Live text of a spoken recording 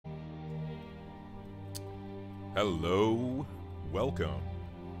Hello, welcome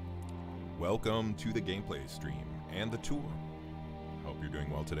to the gameplay stream and the tour. Hope you're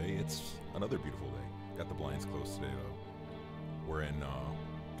doing well today. It's another beautiful day. Got the blinds closed today though. We're in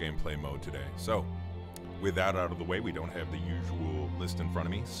gameplay mode today. So, with that out of the way, we don't have the usual list in front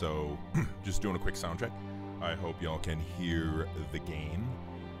of me, so just doing a quick sound check. I hope y'all can hear the game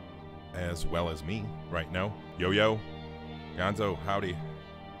as well as me right now. Yo, Gonzo, howdy.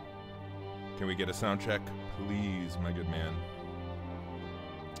 Can we get a sound check, please, my good man?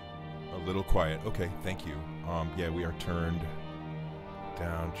 A little quiet. Okay, thank you. Yeah, we are turned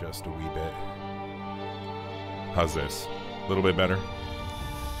down just a wee bit. How's this? A little bit better?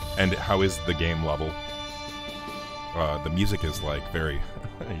 And how is the game level? The music is like very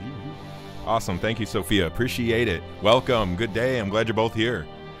awesome. Thank you, Sophia. Appreciate it. Welcome. Good day. I'm glad you're both here.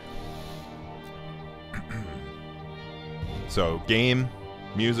 So, game,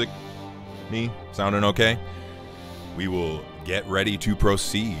 music, me, sounding okay? We will get ready to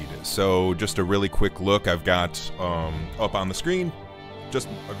proceed. So, just a really quick look. I've got up on the screen just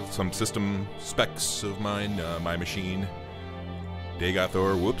some system specs of mine. My machine,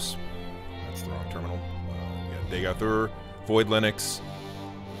 Degathor. Whoops, that's the wrong terminal. Yeah, Degathor, Void Linux.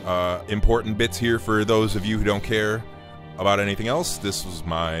 Important bits here for those of you who don't care about anything else. This was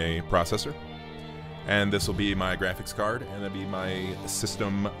my processor. And this will be my graphics card, and that'll be my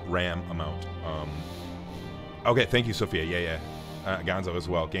system RAM amount. Okay, thank you, Sophia. Yeah. Gonzo as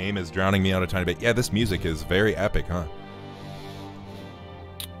well. Game is drowning me out a tiny bit. Yeah, this music is very epic, huh?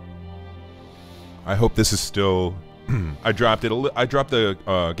 I hope this is still... I dropped it. I dropped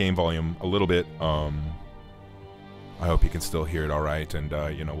the game volume a little bit. I hope you can still hear it all right, and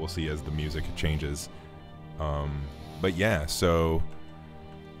you know, we'll see as the music changes. But yeah, so...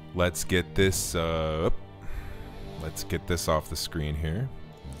 Let's get this off the screen here.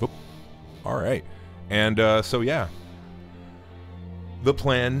 Oop. All right. And so yeah. The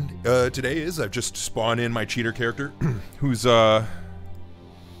plan today is I've just spawned in my cheater character who's as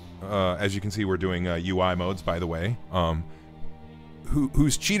you can see, we're doing UI modes, by the way.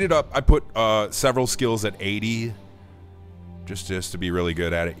 Who's cheated up. I put several skills at 80 just to be really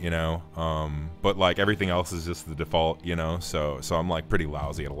good at it, you know. But like everything else is just the default, you know. So I'm like pretty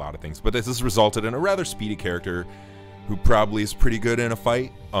lousy at a lot of things. But this has resulted in a rather speedy character who probably is pretty good in a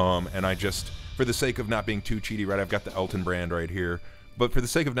fight. And I just, for the sake of not being too cheaty, right? I've got the Elton brand right here. But for the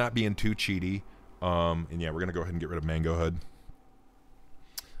sake of not being too cheaty, and yeah, we're gonna go ahead and get rid of Mango Hood.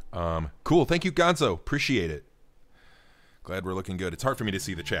 Cool, thank you, Gonzo. Appreciate it. Glad we're looking good. It's hard for me to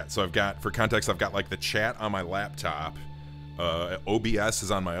see the chat, so I've got, for context, I've got like the chat on my laptop. OBS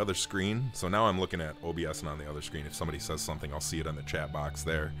is on my other screen, so now I'm looking at OBS and on the other screen. If somebody says something, I'll see it on the chat box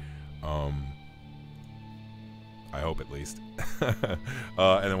there. I hope at least. And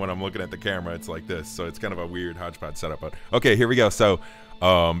then when I'm looking at the camera, it's like this, so it's kind of a weird hodgepodge setup. But okay, here we go. So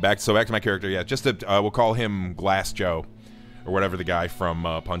back to my character. Yeah, just we'll call him Glass Joe, or whatever the guy from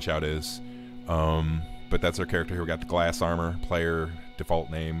Punch Out is. But that's our character here. We got the glass armor, player, default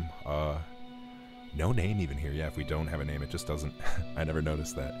name. No name even here. Yeah, if we don't have a name, it just doesn't. I never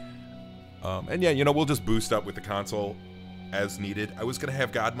noticed that. And yeah, you know, we'll just boost up with the console as needed. I was going to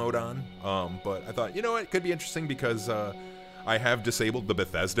have God mode on, but I thought, you know what, it could be interesting because I have disabled the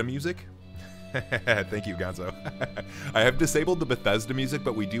Bethesda music. Thank you, Gonzo. I have disabled the Bethesda music,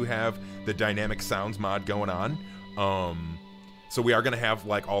 but we do have the dynamic sounds mod going on. So we are going to have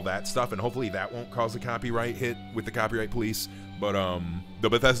like all that stuff, and hopefully that won't cause a copyright hit with the copyright police. But the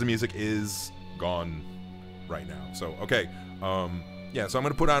Bethesda music is gone right now. So okay, yeah, so I'm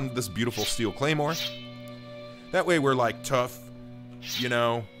gonna put on this beautiful steel claymore. That way we're like tough, you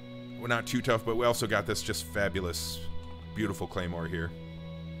know, we're not too tough, but we also got this just fabulous beautiful claymore here.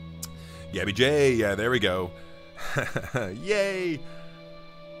 Gabby J, yeah, there we go. Yay.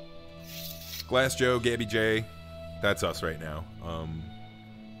 Glass Joe, Gabby J, that's us right now.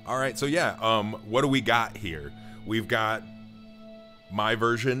 All right, so yeah, what do we got here? We've got my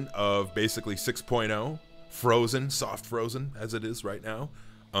version of basically 6.0, frozen, soft frozen, as it is right now.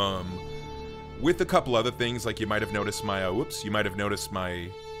 With a couple other things, like you might have noticed my, you might have noticed my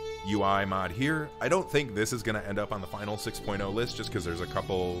UI mod here. I don't think this is gonna end up on the final 6.0 list, just because there's a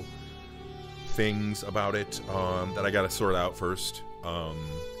couple things about it that I gotta sort out first.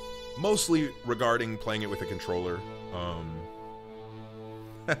 Mostly regarding playing it with a controller.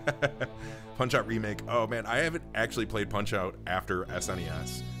 Punch-Out Remake. Oh man, I haven't actually played Punch-Out after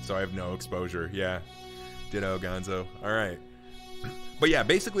SNES, so I have no exposure. Yeah, ditto, Gonzo. All right. But yeah,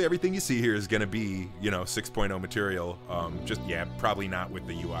 basically everything you see here is going to be, you know, 6.0 material. Just, yeah, probably not with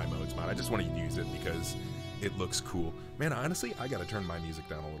the UI modes mod. I just want to use it because it looks cool. Man, honestly, I got to turn my music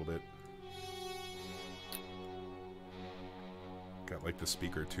down a little bit. Got like the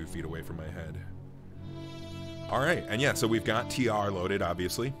speaker 2 feet away from my head. All right, and yeah, so we've got TR loaded,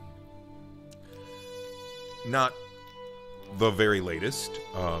 obviously. Not the very latest,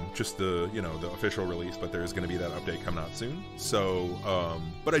 just the, you know, the official release, but there's going to be that update coming out soon. So,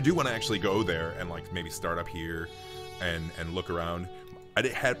 but I do want to actually go there and like maybe start up here and look around. I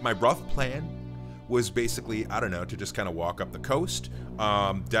had my rough plan was basically, I don't know, to just kind of walk up the coast.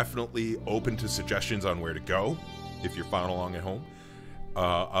 Definitely open to suggestions on where to go if you're following along at home.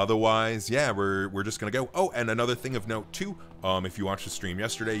 Otherwise, yeah, we're just gonna go. Oh, and another thing of note too, if you watched the stream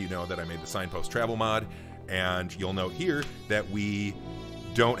yesterday, you know that I made the signpost travel mod. And you'll note here that we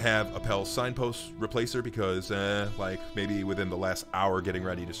don't have a Appel signpost replacer because, like, maybe within the last hour getting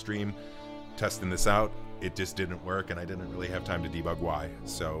ready to stream, testing this out, it just didn't work, and I didn't really have time to debug why.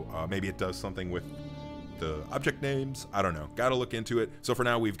 So maybe it does something with the object names. I don't know. Got to look into it. So for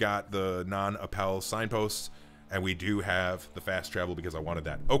now, we've got the non-Appel signposts, and we do have the fast travel because I wanted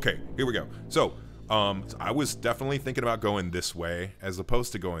that. Okay, here we go. So I was definitely thinking about going this way as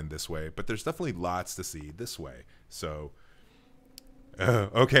opposed to going this way, but there's definitely lots to see this way. So,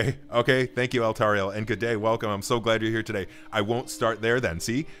 okay. Thank you, Altariel, and good day. Welcome. I'm so glad you're here today. I won't start there then.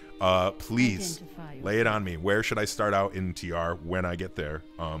 See, please lay it on me. Where should I start out in TR when I get there?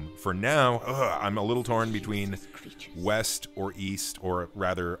 For now, I'm a little torn between west or east, or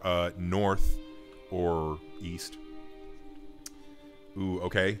rather, north or east. Ooh,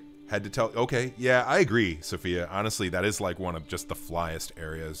 okay. Had to tell. Okay, yeah, I agree, Sophia. Honestly, that is like one of just the flyest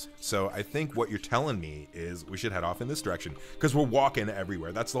areas. So I think what you're telling me is we should head off in this direction because we're walking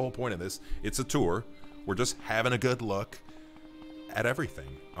everywhere. That's the whole point of this. It's a tour. We're just having a good look at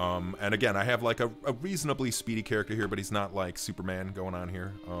everything. And again, I have like a reasonably speedy character here, but he's not like Superman going on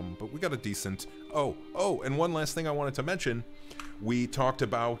here. But we got a decent. Oh, and one last thing I wanted to mention. We talked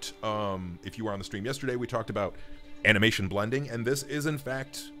about, if you were on the stream yesterday, we talked about animation blending, and this is in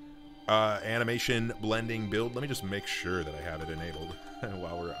fact animation blending build. Let me just make sure that I have it enabled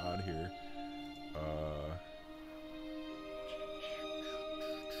while we're on here.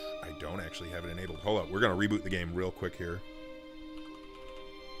 I don't actually have it enabled. Hold up, we're gonna reboot the game real quick here.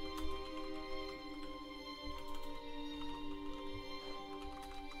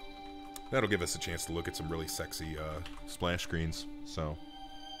 That'll give us a chance to look at some really sexy splash screens. So,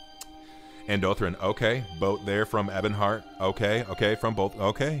 and Dothrin, okay, boat there from Ebonheart, okay, from both,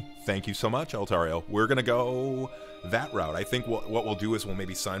 okay. Thank you so much, Altariel. We're gonna go that route. I think what we'll do is we'll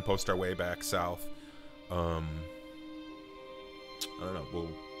maybe signpost our way back south. I don't know.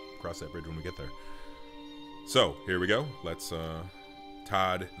 We'll cross that bridge when we get there. So here we go. Let's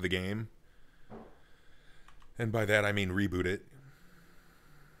Todd the game, and by that I mean reboot it.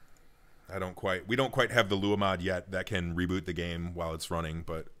 We don't quite have the Lua mod yet that can reboot the game while it's running,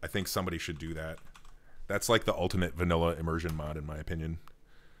 but I think somebody should do that. That's like the ultimate vanilla immersion mod in my opinion.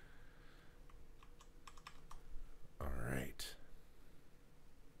 All right.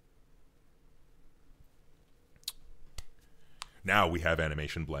 Now we have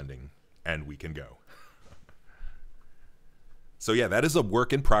animation blending and we can go. So yeah, that is a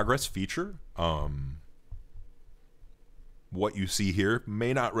work in progress feature. What you see here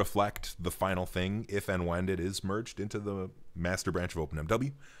may not reflect the final thing if and when it is merged into the master branch of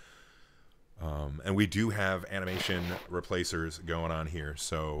OpenMW. And we do have animation replacers going on here.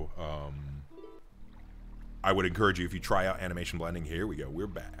 So I would encourage you, if you try out animation blending, here we go. We're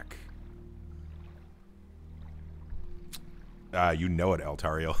back. You know it,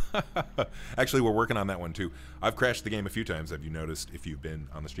 Altariel. Actually, we're working on that one too. I've crashed the game a few times. Have you noticed if you've been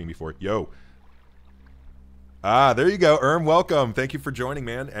on the stream before? Yo. There you go, Erm. Welcome. Thank you for joining,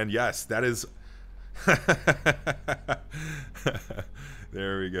 man. And yes, that is.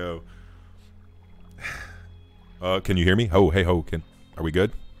 There we go. Can you hear me? Oh, hey, ho. Are we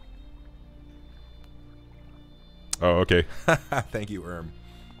good? Oh, okay. Thank you, Erm.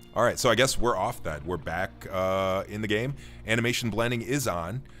 All right, so I guess we're off that. We're back in the game. Animation blending is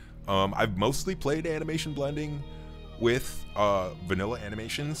on. I've mostly played animation blending with vanilla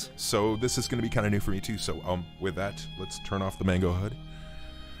animations, so this is going to be kind of new for me too. So with that, let's turn off the Mango HUD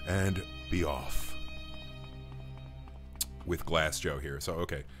and be off with Glass Joe here. So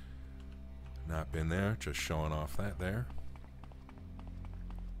okay, not been there, just showing off that there.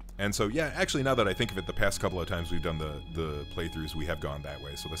 And so yeah, actually now that I think of it, the past couple of times we've done the playthroughs, we have gone that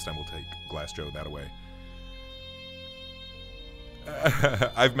way. So this time we'll take Glass Joe that away.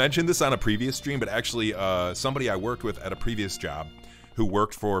 I've mentioned this on a previous stream, but actually somebody I worked with at a previous job who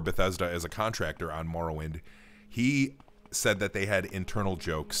worked for Bethesda as a contractor on Morrowind, he said that they had internal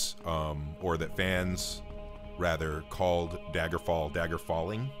jokes, or that fans rather called Daggerfall Dagger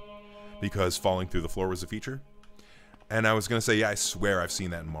Falling, because falling through the floor was a feature. And I was going to say, yeah, I swear I've seen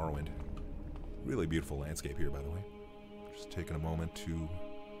that in Morrowind. Really beautiful landscape here, by the way. Just taking a moment to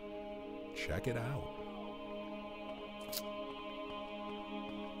check it out.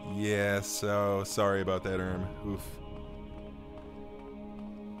 Yeah, so sorry about that, Oof.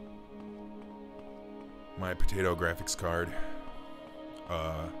 My potato graphics card.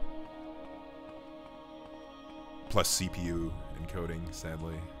 Plus CPU encoding,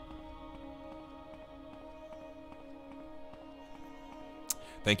 sadly.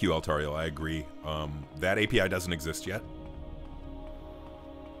 Thank you, Altariel. I agree. That API doesn't exist yet.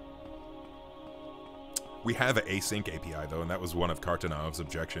 We have an async API, though, and that was one of Kartanov's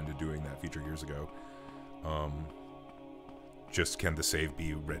objection to doing that feature years ago. Just can the save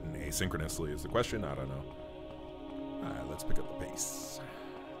be written asynchronously is the question. I don't know. All right, let's pick up the pace.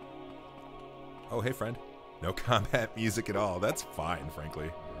 Oh, hey, friend. No combat music at all. That's fine, frankly.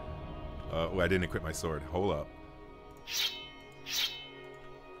 Oh, I didn't equip my sword. Hold up.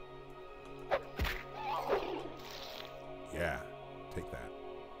 Yeah, take that.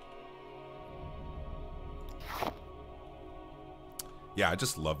 Yeah, I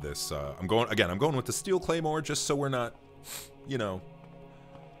just love this. I'm going with the Steel Claymore just so we're not, you know,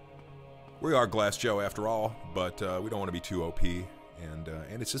 we are Glass Joe after all, but we don't want to be too OP, and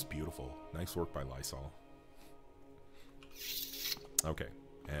it's just beautiful. Nice work by Lysol. Okay,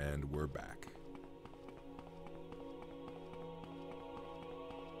 and we're back.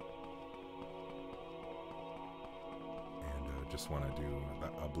 And just want to do the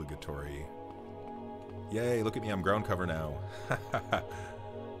obligatory. Yay, look at me, I'm ground cover now.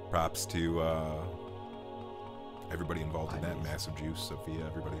 Props to everybody involved in that. Massive juice, Sophia,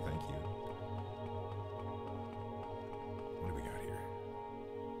 everybody, thank you. What do we got here?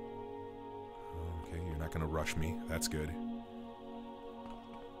 Okay, you're not going to rush me. That's good.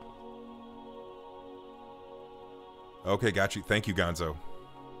 Okay, got you. Thank you, Gonzo.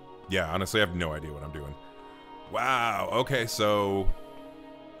 Yeah, honestly, I have no idea what I'm doing. Wow, okay, so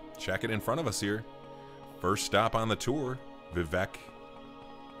check it in front of us here. First stop on the tour, Vivek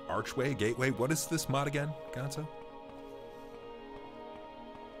Archway, Gateway. What is this mod again, Gonzo?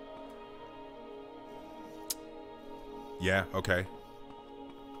 Yeah, okay.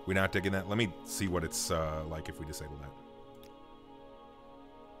 We're not digging that. Let me see what it's like if we disable that.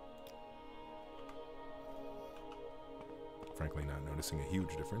 Frankly, not noticing a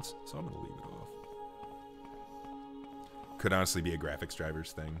huge difference, so I'm going to leave it off. Could honestly be a graphics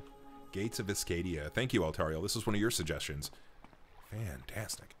drivers thing. Gates of Iscadia. Thank you, Altariel. This is one of your suggestions.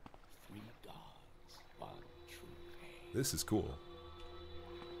 Fantastic. Three gods, one true faith. This is cool.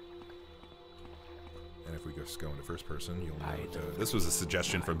 And if we just go into first person, you'll note this was a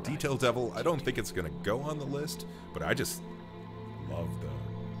suggestion from Detail Devil. I don't think it's going to go on the list, but I just love the,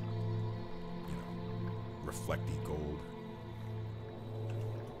 you know, reflecty gold.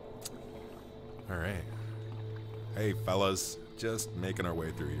 All right. Hey, fellas. Just making our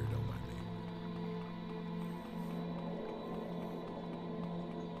way through here. Don't mind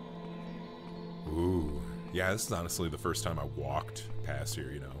me. Ooh. Yeah, this is honestly the first time I walked past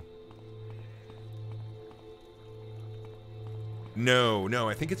here, you know. No,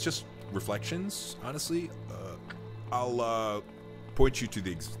 I think it's just reflections, honestly. I'll point you to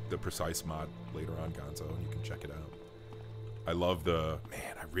the precise mod later on, Gonzo, and you can check it out. I love I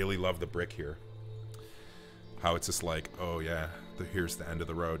really love the brick here. How it's just like, oh yeah, here's the end of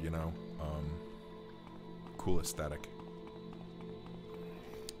the road, you know. Cool aesthetic.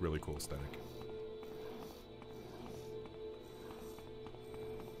 Really cool aesthetic.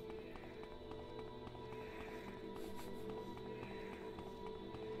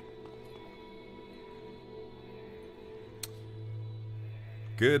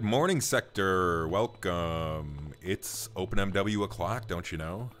 Good morning, Sector. Welcome. It's OpenMW o'clock, don't you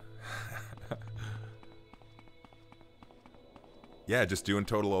know? Yeah, just doing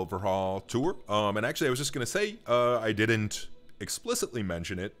Total Overhaul Tour. And actually, I was just going to say, I didn't explicitly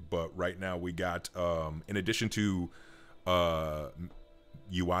mention it, but right now we got, in addition to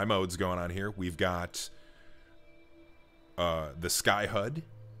UI modes going on here, we've got the Sky HUD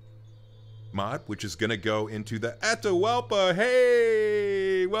mod, which is going to go into the Atahualpa.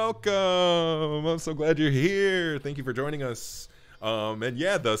 Hey, welcome. I'm so glad you're here. Thank you for joining us. And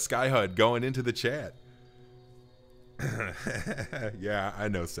yeah, the Sky HUD going into the chat. Yeah, I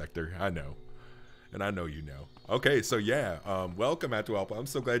know, Sector. I know. And I know you know. Okay, so yeah, welcome, Atahualpa. I'm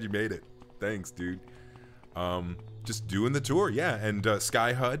so glad you made it. Thanks, dude. Just doing the tour, yeah. And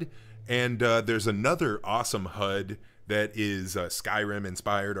Sky HUD. And there's another awesome HUD that is Skyrim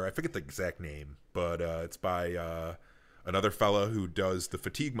inspired, or I forget the exact name, but it's by another fella who does the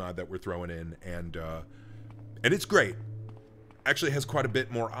fatigue mod that we're throwing in. And And it's great. Actually has quite a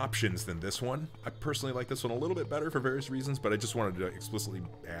bit more options than this one. I personally like this one a little bit better for various reasons, but I just wanted to explicitly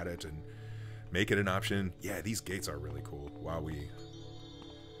add it and make it an option. Yeah, these gates are really cool. Wow,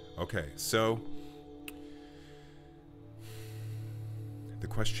 Okay, so the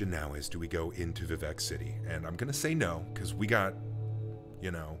question now is, do we go into Vivek City? And I'm gonna say no, because we got,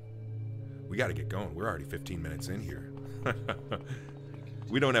 you know, we got to get going. We're already 15 minutes in here.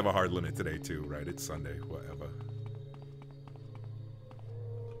 We don't have a hard limit today, too, right? It's Sunday, whatever.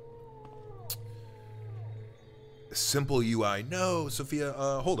 Simple UI. No, Sophia,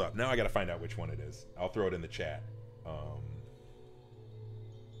 hold up. Now I got to find out which one it is. I'll throw it in the chat. No.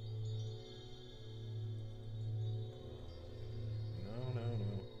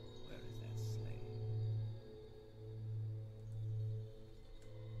 Where is that slave?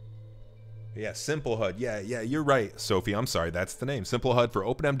 Yeah, Simple HUD. Yeah, you're right, Sophie. I'm sorry. That's the name. Simple HUD for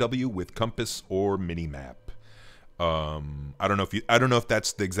OpenMW with compass or minimap. I don't know if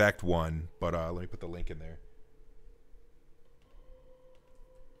that's the exact one, but let me put the link in there.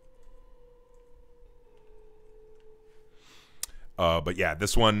 But yeah,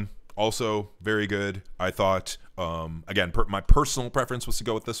 this one also very good. I thought, again, my personal preference was to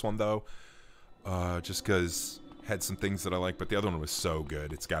go with this one though, just because had some things that I like, but the other one was so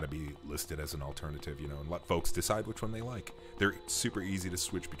good. It's got to be listed as an alternative, you know, and let folks decide which one they like. They're super easy to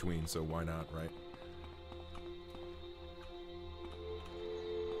switch between, so why not, right?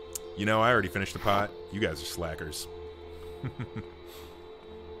 You know, I already finished the pot. You guys are slackers.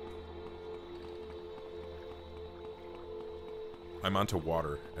 I'm onto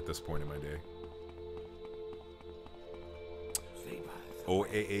water at this point in my day.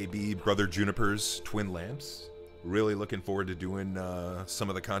 OAAB, Brother Juniper's Twin Lamps. Really looking forward to doing some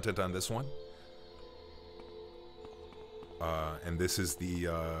of the content on this one. And this is the...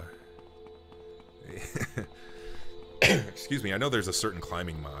 Excuse me, I know there's a certain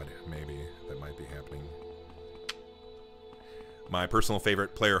climbing mod, maybe, that might be happening. My personal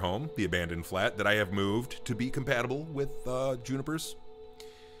favorite player home, the abandoned flat, that I have moved to be compatible with Juniper's.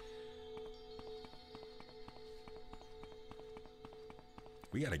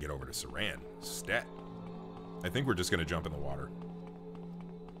 We gotta get over to Saran. Stat. I think we're just gonna jump in the water.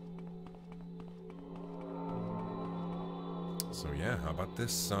 So yeah, how about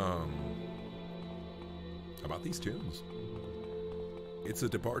this, how about these tunes? It's a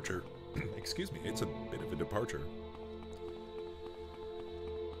departure. Excuse me, it's a bit of a departure.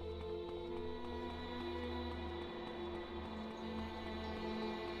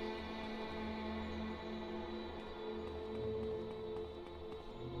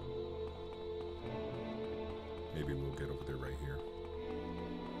 Maybe we'll get over there right here.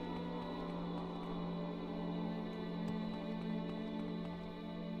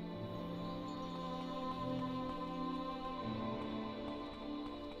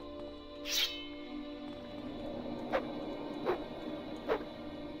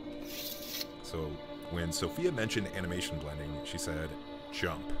 So when Sophia mentioned animation blending, she said,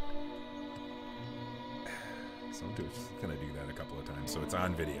 jump. So I'm just gonna do that a couple of times, so it's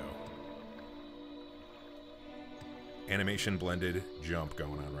on video. Animation blended jump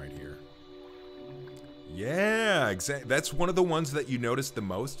going on right here. Yeah, exactly. That's one of the ones that you noticed the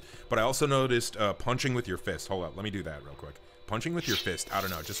most, but I also noticed punching with your fist. Hold up, let me do that real quick. Punching with your fist, I don't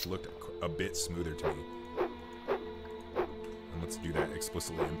know, just looked a bit smoother to me. And let's do that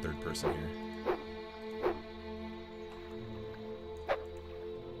explicitly in third person here.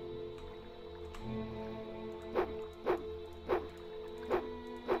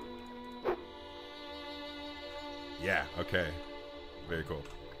 Yeah, okay. Very cool.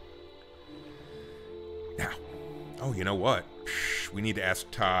 Now, oh, you know what? We need to ask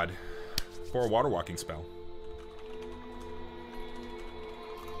Todd for a water walking spell.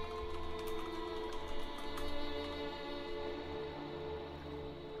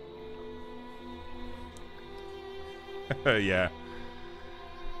 Yeah.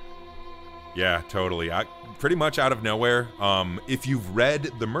 Yeah, totally. Pretty much out of nowhere. If you've read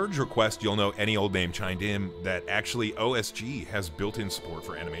the merge request, you'll know Any Old Name chimed in that actually OSG has built-in support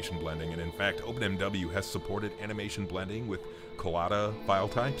for animation blending, and in fact, OpenMW has supported animation blending with collada file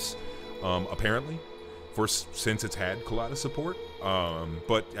types, apparently, since it's had collada support.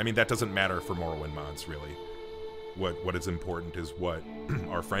 But I mean, that doesn't matter for Morrowind mods, really. What is important is what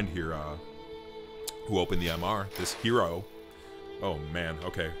our friend here, who opened the MR, this hero. Oh man,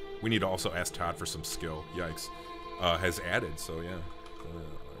 okay. We need to also ask Todd for some skill. Yikes. Has added, so yeah.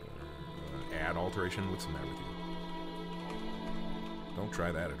 Add alteration. What's the matter with you? Don't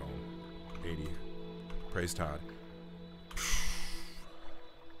try that at home. 80. Praise Todd.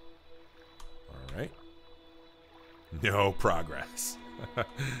 Alright. No progress.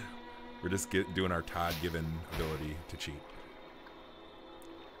 We're just doing our Todd-given ability to cheat.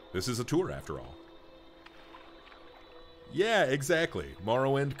 This is a tour, after all. Yeah, exactly.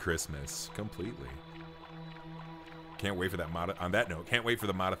 Morrowind Christmas. Completely. Can't wait for that mod. On that note, can't wait for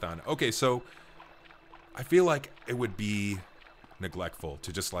the modathon. Okay, so I feel like it would be neglectful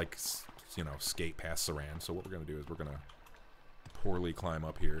to just, like, you know, skate past Saran. So what we're going to do is we're going to poorly climb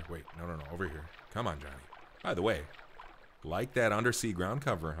up here. Wait, no, over here. Come on, Johnny. By the way, like that undersea ground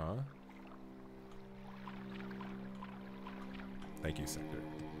cover, huh? Thank you, Sector.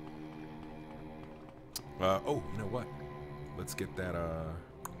 Oh, you know what? Let's get that,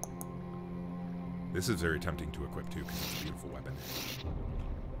 This is very tempting to equip, too, because it's a beautiful weapon.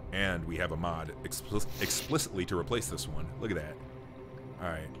 And we have a mod explicitly to replace this one. Look at that.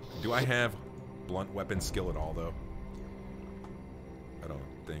 Alright. Do I have blunt weapon skill at all, though? I don't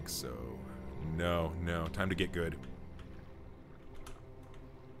think so. No. Time to get good.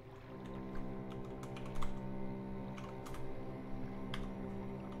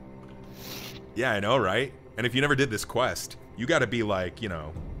 Yeah, I know, right? And if you never did this quest, you gotta be like, you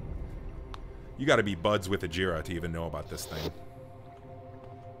know... You gotta be buds with Ajira to even know about this thing.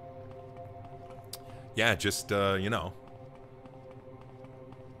 Yeah, just, you know.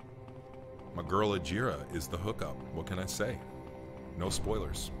 My girl Ajira is the hookup. What can I say? No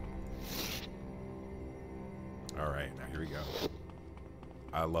spoilers. Alright, now here we go.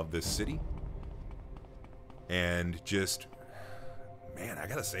 I love this city. And just... Man, I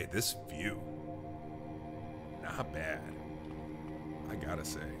gotta say, this view... Not bad. I gotta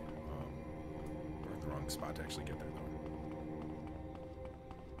say. We're in the wrong spot to actually get there,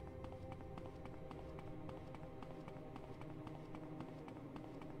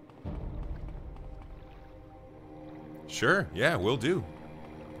 though. Sure, yeah, will do.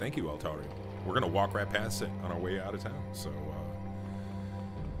 Thank you, Altari. We're gonna walk right past it on our way out of town, so,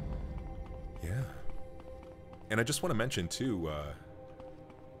 yeah. And I just want to mention, too,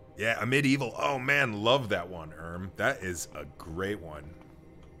 yeah, a medieval. Oh, man, love that one, That is a great one.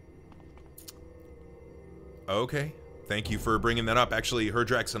 Okay, thank you for bringing that up. Actually,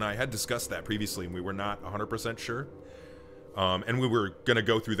 Herdrax and I had discussed that previously, and we were not 100% sure. And we were going to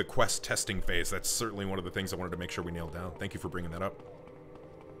go through the quest testing phase. That's certainly one of the things I wanted to make sure we nailed down. Thank you for bringing that up.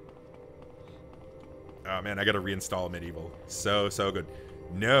 Oh, man, I got to reinstall Medieval. So good.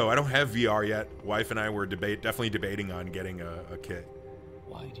 No, I don't have VR yet. Wife and I were definitely debating on getting a kit.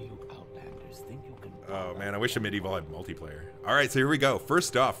 Why do you outlanders think you can... Oh, man, I wish a Medieval had multiplayer. All right, so here we go.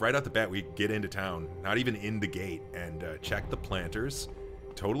 First off, right out the bat, we get into town. Not even in the gate. And check the planters.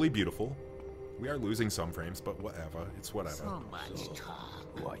 Totally beautiful. We are losing some frames, but whatever. It's whatever. So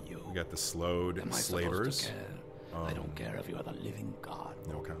who are you? We got the slowed Am I slavers. supposed to care? I don't care if you are the living god.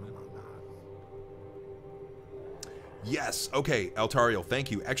 No comment on that. Yes, okay, Altariel, thank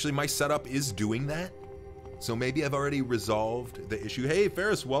you. Actually, my setup is doing that. So maybe I've already resolved the issue. Hey,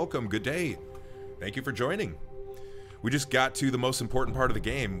 Ferris, welcome. Good day. Thank you for joining. We just got to the most important part of the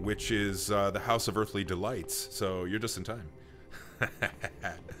game, which is the House of Earthly Delights. So you're just in time.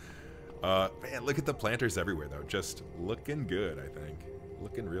 Man, look at the planters everywhere, though. Just looking good, I think.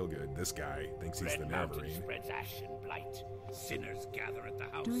 Looking real good. This guy thinks he's the Navarine. Spreads ash and blight. Sinners gather at the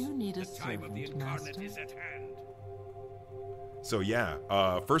house. Do you need a the time of the servant, incarnate master? is at hand. So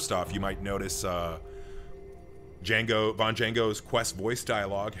yeah, first off, you might notice Von Django's quest voice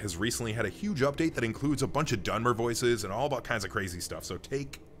dialogue has recently had a huge update that includes a bunch of Dunmer voices and all about kinds of crazy stuff. So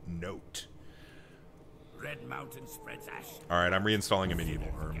take note. Red Mountain spreads ash. All right, I'm reinstalling a medieval.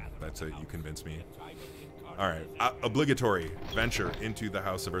 That's it. You convinced me. All right, obligatory venture into the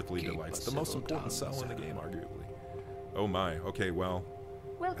House of Earthly Delights, the most important cell in the game, arguably. Oh my. Okay, well,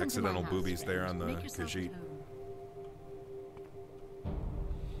 Welcome accidental to my house, boobies there on the Make yourself at Khajiit. home.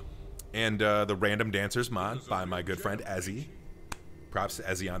 And the Random Dancers mod by my good friend Ezzy. Props to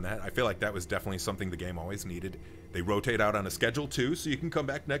Ezzy on that. I feel like that was definitely something the game always needed. They rotate out on a schedule too, so you can come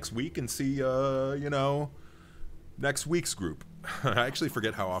back next week and see, you know, next week's group. I actually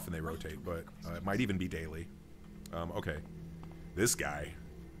forget how often they rotate, but it might even be daily. Okay. This guy.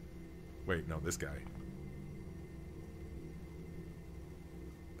 Wait, no, this guy.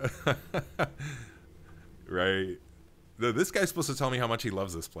 Right. This guy's supposed to tell me how much he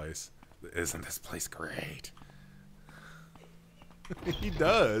loves this place. Isn't this place great? He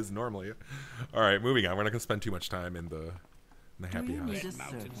does, normally. Alright, moving on. We're not going to spend too much time in the happy Do you house. need a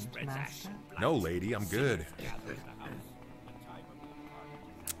servant, master? No, lady, I'm good.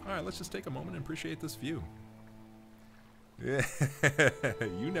 Alright, let's just take a moment and appreciate this view. Yeah,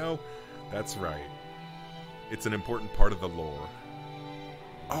 you know, that's right. It's an important part of the lore.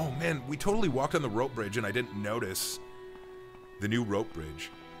 Oh, man, we totally walked on the rope bridge, and I didn't notice the new rope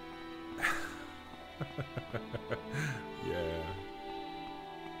bridge. Yeah.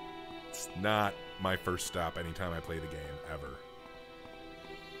 It's not my first stop anytime I play the game, ever.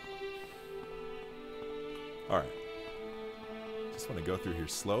 Alright. Just want to go through here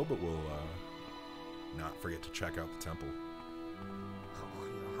slow, but we'll not forget to check out the temple. Oh,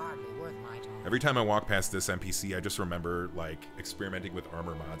 you're hardly worth my time. Every time I walk past this NPC, I just remember, like, experimenting with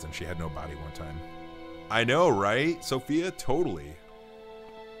armor mods, and she had no body one time. I know, right? Sophia? Totally.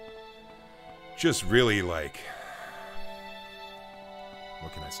 Just really, like...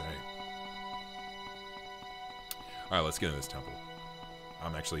 What can I say? Alright, let's get into this temple.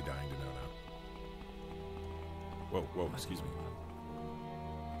 I'm actually dying to know now. Whoa, whoa, excuse me.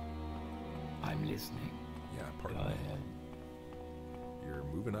 I'm listening. Yeah, Go pardon me. ahead. You're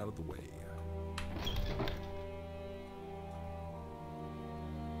moving out of the way.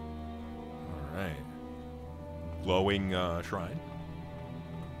 Alright. Glowing shrine.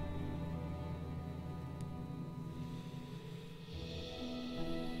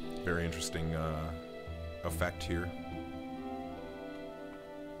 Very interesting effect here.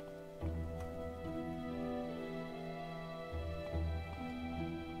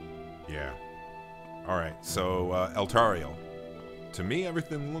 Yeah. Alright, so Eltariel. To me,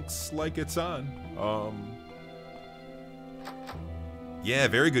 everything looks like it's on. Yeah,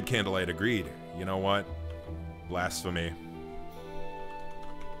 very good candlelight, agreed. You know what? Blasphemy.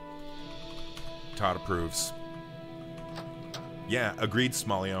 Todd approves. Yeah, agreed,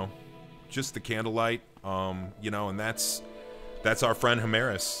 Smolio. Just the candlelight, you know, and that's our friend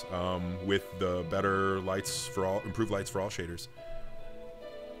Himeris, with the better lights for all, improved lights for all shaders.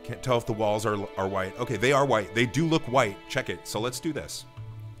 Can't tell if the walls are white. Okay, they are white. They do look white. Check it. So let's do this.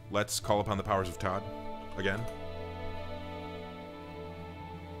 Let's call upon the powers of Todd again.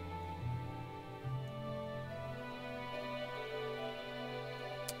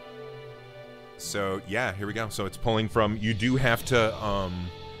 So yeah, here we go. So it's pulling from, you do have to,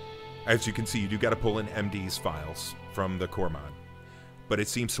 as you can see, you do got to pull in MD's files from the core mod, but it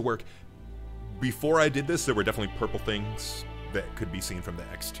seems to work. Before I did this, there were definitely purple things that could be seen from the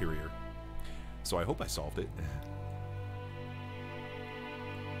exterior. So I hope I solved it. I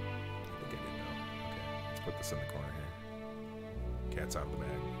think I did now. Okay, let's put this in the corner here. Cat's out of the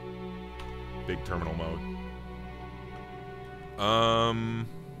bag. Big terminal mode.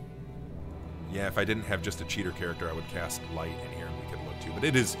 Yeah, if I didn't have just a cheater character, I would cast light in here and we could look too. But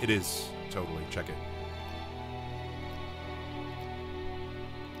it is totally, check it.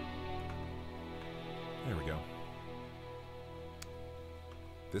 There we go.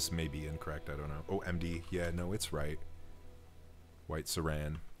 This may be incorrect, I don't know. Oh, MD, yeah, no, it's right. White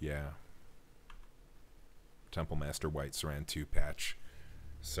Saran, yeah. Temple Master White Saran 2 patch.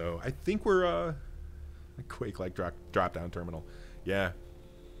 So I think we're Quake like drop down terminal. Yeah.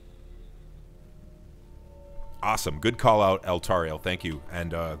 Awesome. Good call out, Eltariel. Thank you.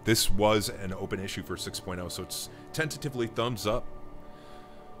 And this was an open issue for 6.0, so it's tentatively thumbs up.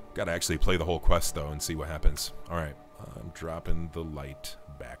 Got to actually play the whole quest, though, and see what happens. All right. I'm dropping the light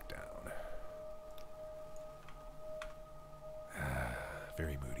back down.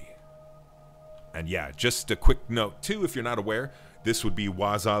 Very moody. And yeah, just a quick note, too, if you're not aware, this would be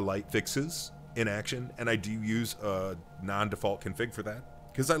Waza light fixes in action, and I do use a non-default config for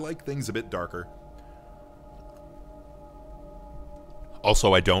that, because I like things a bit darker.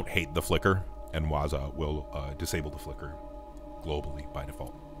 Also, I don't hate the flicker, and Waza will disable the flicker globally by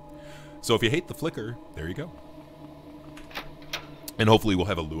default. So if you hate the flicker, there you go. And hopefully we'll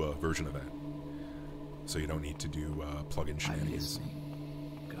have a Lua version of that, so you don't need to do plugin shenanigans.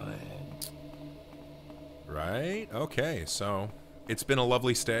 Go ahead. Right? Okay, so it's been a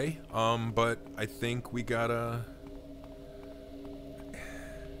lovely stay, but I think we gotta...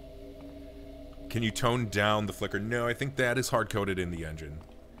 Can you tone down the flicker? No, I think that is hard-coded in the engine.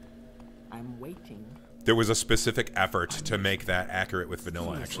 I'm waiting. There was a specific effort to make that accurate with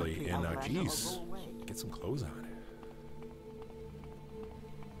vanilla, actually. And, geez, get some clothes on.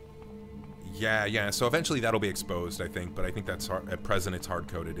 Yeah, so eventually that'll be exposed, I think, but I think that's hard. At present, it's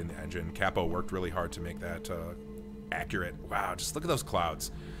hard-coded in the engine. Capo worked really hard to make that accurate. Wow, just look at those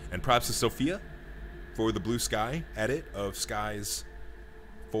clouds. And props to Sophia for the blue sky edit of Skies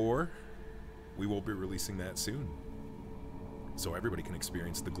 4. We will be releasing that soon, so everybody can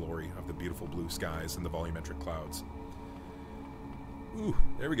experience the glory of the beautiful blue skies and the volumetric clouds. Ooh,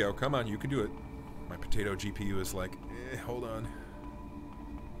 there we go. Come on, you can do it. My potato GPU is like, hold on.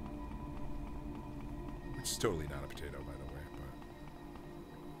 Which is totally not a potato, by the way.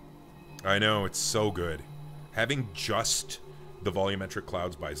 But I know, it's so good. Having just The Volumetric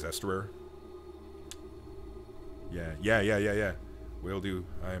Clouds by Zesterer. Yeah. Will do.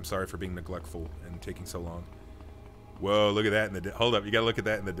 I am sorry for being neglectful and taking so long. Whoa, look at that in the... Hold up, you gotta look at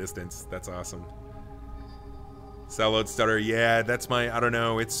that in the distance. That's awesome. Cell load stutter, yeah, that's my... I don't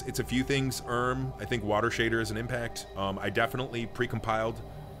know, it's a few things. I think water shader is an impact. I definitely precompiled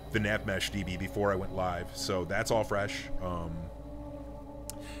the NavMesh DB before I went live, so that's all fresh.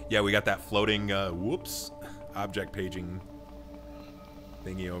 Yeah, we got that floating, whoops, object paging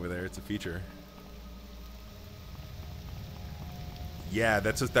thingy over there. It's a feature. Yeah,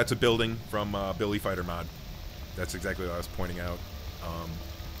 that's a building from Billy Fighter mod. That's exactly what I was pointing out.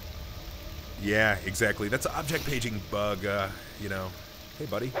 Yeah, exactly. That's an object paging bug, you know. Hey,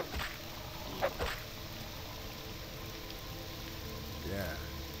 buddy. Yeah.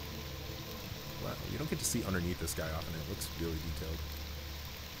 Wow, you don't get to see underneath this guy often. It looks really detailed.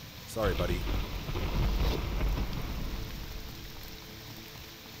 Sorry, buddy.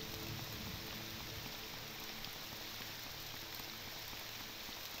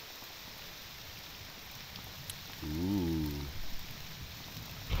 Ooh.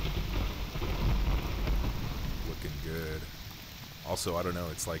 Looking good. Also, I don't know,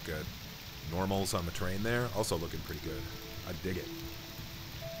 it's like normals on the train there. Also looking pretty good. I dig it.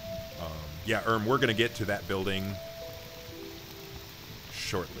 Yeah, we're going to get to that building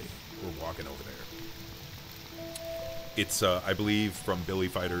shortly. We're walking over there. It's, I believe, from Billy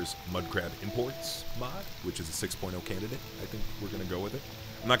Fighter's Mudcrab Imports mod, which is a 6.0 candidate. I think we're going to go with it.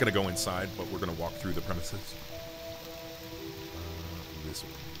 I'm not going to go inside, but we're going to walk through the premises. This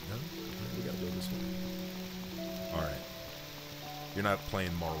one. No? We got to go this way. All right. You're not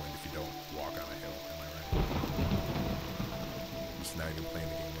playing Morrowind if you don't walk on a hill, am I right? You're just not even playing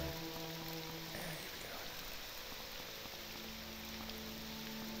the game right.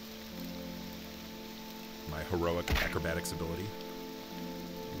 My heroic acrobatics ability.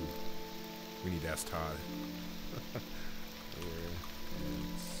 Ooh. We need to ask Todd.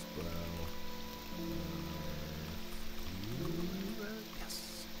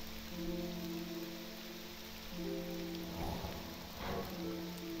 Yes.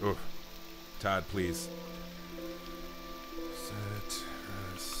 Oh, Todd, please. Set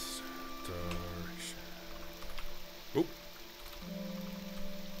restoration. Oh.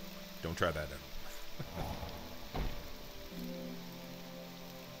 Don't try that.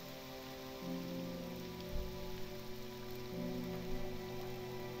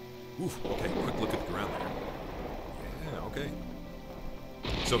 Oof, okay, quick look at the ground there. Yeah, okay.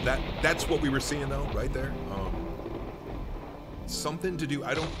 So that's what we were seeing though, right there. Something to do,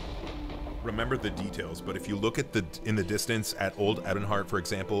 I don't remember the details, but if you look at in the distance at old Ebonheart, for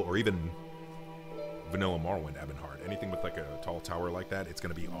example, or even vanilla Morrowind Ebonheart, anything with like a tall tower like that, it's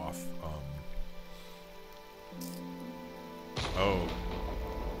gonna be off.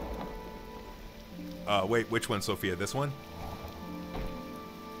 Wait, which one, Sophia? This one?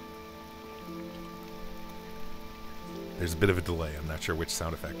 There's a bit of a delay. I'm not sure which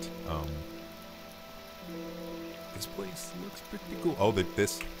sound effect. This place looks pretty cool. Oh,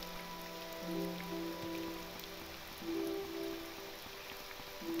 this.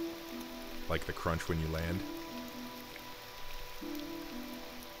 Like the crunch when you land.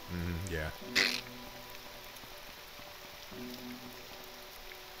 Yeah.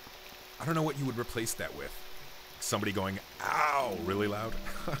 I don't know what you would replace that with. Somebody going, ow, really loud.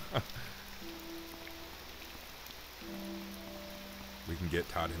 We can get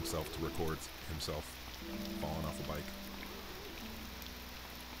Todd himself to record himself falling off a bike.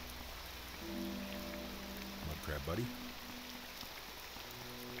 Mudcrab buddy.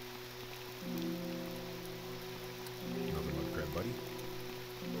 Another mudcrab buddy.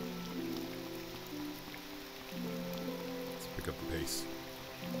 Let's pick up the pace.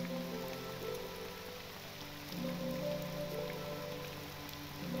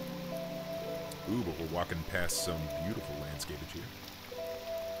 Ooh, but we're walking past some beautiful landscapage here.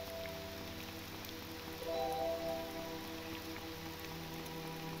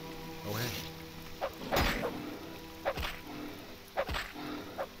 Oh, hey.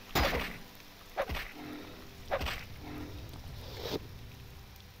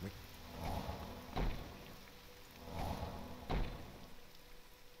 Wait.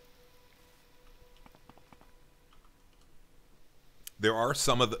 There are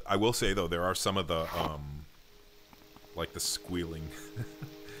some of the, I will say though, there are some of the, like the squealing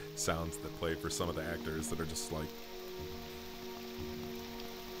sounds that play for some of the actors that are just like,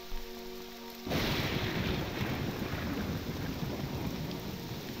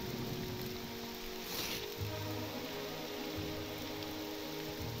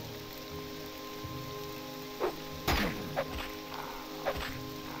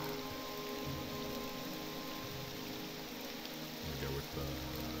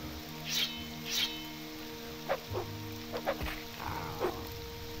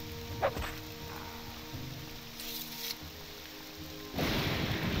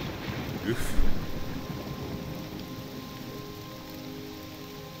 Oof.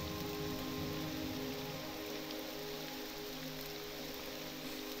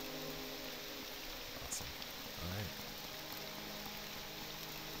 Awesome. All right.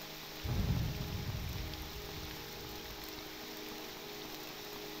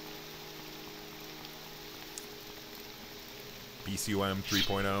 BCUM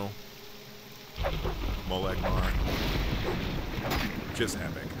 3.0. Molegmar. Just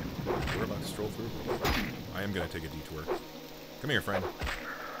epic. We're about to stroll through. I am going to take a detour. Come here, friend. I'm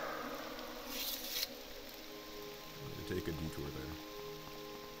going to take a detour there.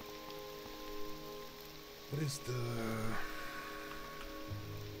 What is the...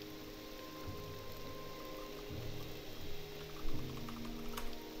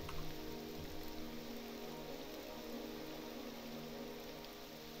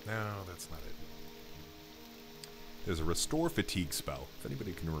 No, that's not it. There's a restore fatigue spell. If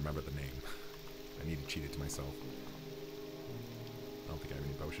anybody can remember the name. I need to cheat it to myself. I don't think I have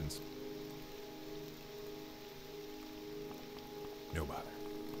any potions. No bother.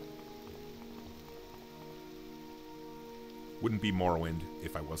 Wouldn't be Morrowind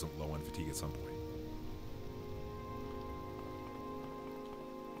if I wasn't low on fatigue at some point.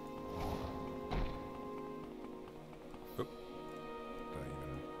 Oh. Did I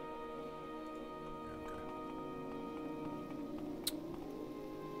even...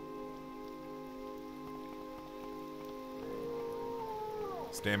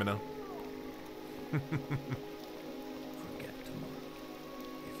 Stamina. Forget tomorrow.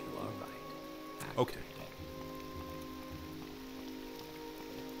 If you are right. Act Okay. today.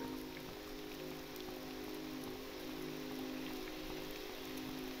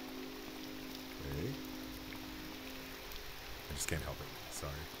 Okay. I just can't help it.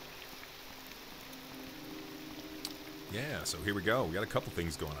 Sorry. Yeah, so here we go. We got a couple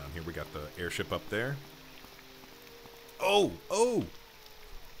things going on here. We got the airship up there. Oh! Oh!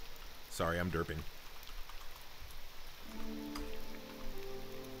 Sorry, I'm derping.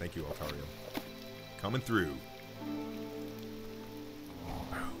 Thank you, Altario. Coming through.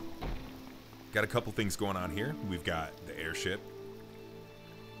 Got a couple things going on here. We've got the airship.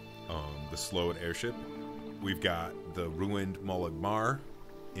 The slowed airship. We've got the ruined Molegmar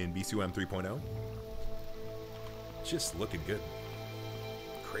in BCUM 3.0. Just looking good.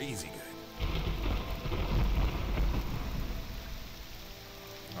 Crazy good.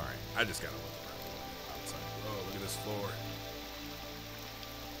 Alright, I just gotta look around outside. Oh, look at this floor.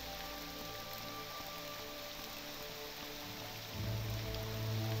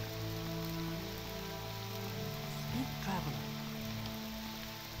 Speak, traveler.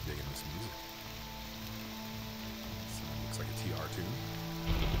 Digging this music. So it looks like a TR tune.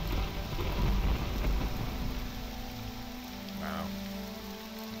 Wow.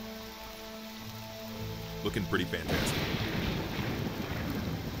 Looking pretty fantastic.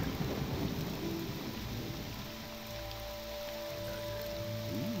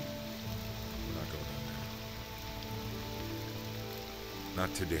 We're not going down there.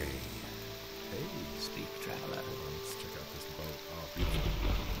 Not today. Hey, Speak, traveler. let's check out this boat. Oh, beautiful.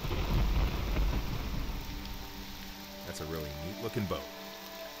 That's a really neat looking boat.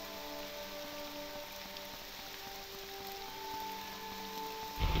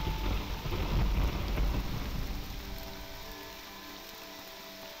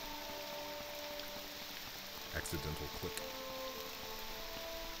 Accidental click.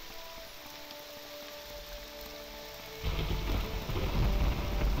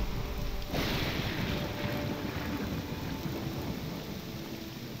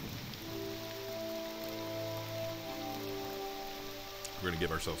 We're going to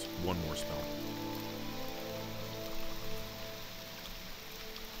give ourselves one more spell.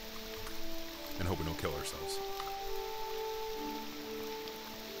 And hope we don't kill ourselves.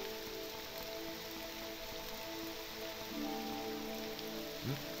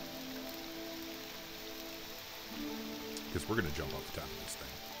 Because we're going to jump off the top of this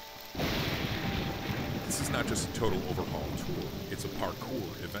thing. This is not just a Total Overhaul Tour. It's a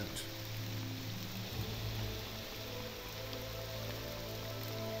parkour event.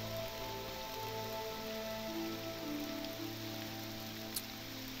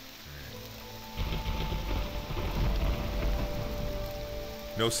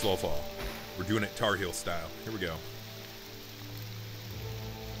 No slow fall. We're doing it Tar Heel style. Here we go.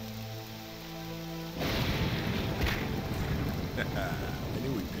 I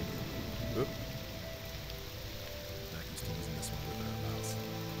knew we'd pick it. Oop. Not used to using this one with a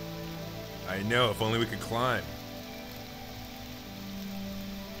I know, if only we could climb.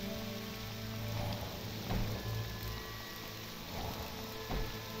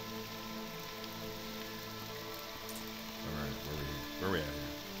 Alright, where we at here?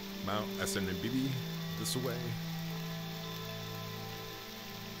 Mount SMBB, this way.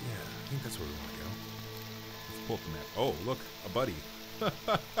 Yeah, I think that's where we want to go. Let's pull up the map. Oh, look, a buddy.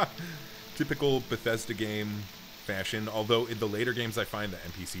 Typical Bethesda game fashion, although in the later games I find the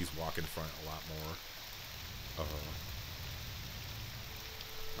NPCs walk in front a lot more.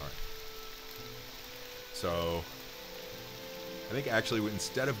 Alright. So, I think actually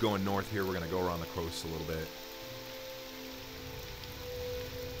instead of going north here, we're going to go around the coast a little bit.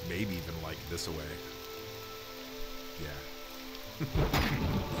 Maybe even like this away. Yeah.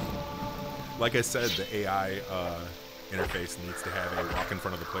 Like I said, the AI interface needs to have a walk in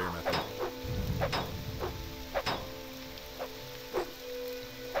front of the player method.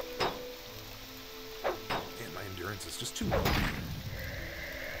 And my endurance is just too low.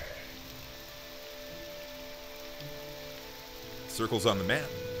 Circles on the map.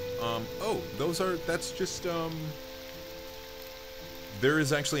 Oh, that's just, there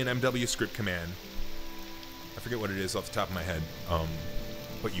is actually an MW script command. I forget what it is off the top of my head.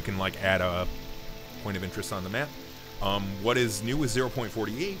 But you can like add a point of interest on the map. What is new with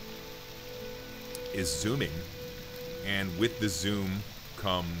 0.48 is zooming, and with the zoom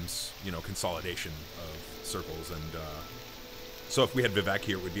comes, you know, consolidation of circles. And so if we had Vivek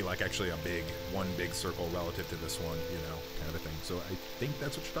here, it would be like actually one big circle relative to this one, you know, kind of a thing. So I think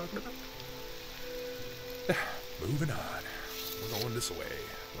that's what you're talking about. Moving on. We're going this way.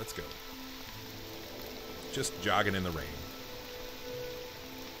 Let's go. Just jogging in the rain.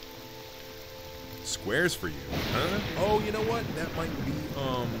 Squares for you, huh? Oh, you know what? That might be,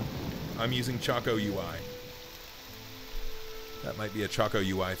 I'm using Choco UI. That might be a Choco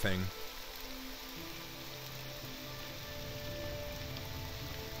UI thing.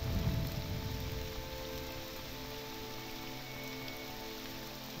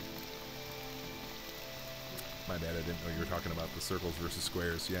 My bad, I didn't know you were talking about the circles versus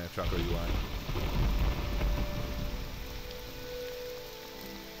squares. Yeah, Choco UI.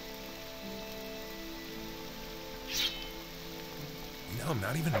 I'm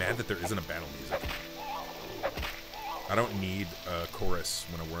not even mad that there isn't a battle music. I don't need a chorus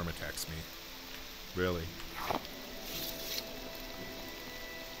when a worm attacks me. Really.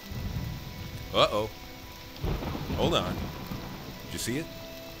 Uh-oh. Hold on. Did you see it?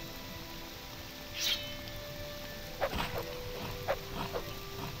 Alright.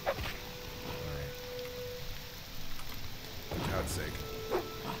 For God's sake.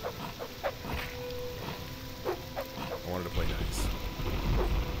 I wanted to play nice.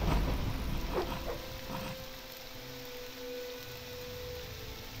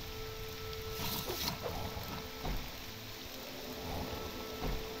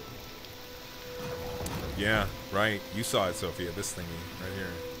 Yeah, right. You saw it, Sophia. This thingy right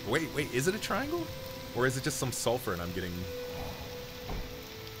here. Wait, is it a triangle? Or is it just some sulfur and I'm getting...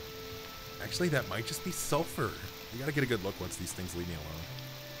 Actually, that might just be sulfur. You gotta get a good look once these things leave me alone.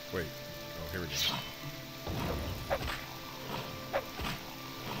 Wait. Oh, here we go.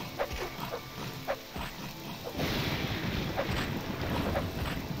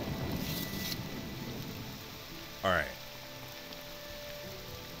 Alright.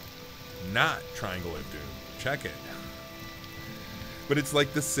 Not Triangle of Doom. Check it. But it's like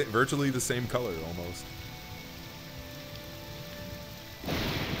virtually the same color almost.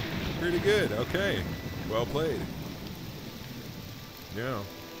 Pretty good. Okay. Well played. Yeah.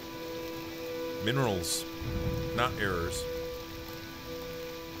 Minerals. Not errors.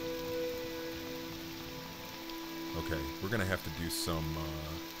 Okay. We're going to have to do some...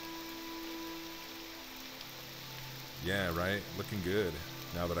 Yeah, right? Looking good.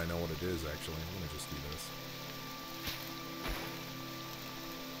 Now that I know what it is, actually. I'm going to just do this.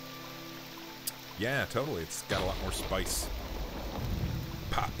 Yeah, totally. It's got a lot more spice.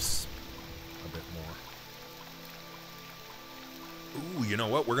 Pops. A bit more. Ooh, you know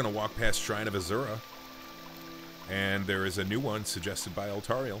what? We're going to walk past Shrine of Azura. And there is a new one suggested by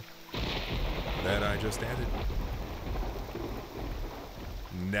Altariel that I just added.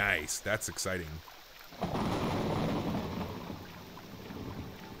 Nice. That's exciting.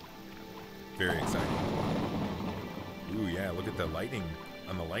 Very exciting. Ooh, yeah, look at the lightning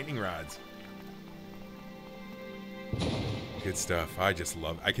on the lightning rods. Good stuff. I just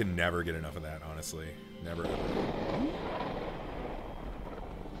love it. I can never get enough of that, honestly. Never ever.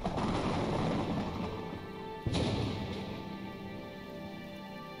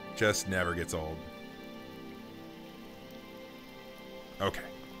 Just never gets old. Okay.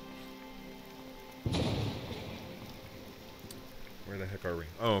 the heck are we?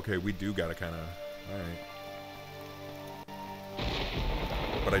 Oh, okay, we do gotta kind of... Alright.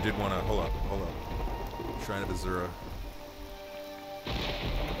 But I did want to... Hold up. Shrine of Azura.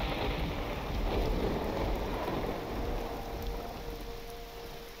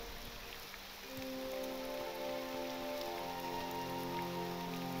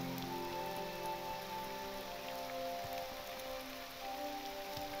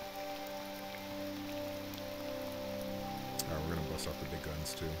 We're gonna bust off the big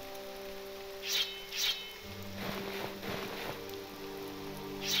guns too.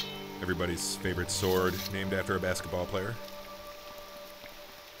 Everybody's favorite sword, named after a basketball player.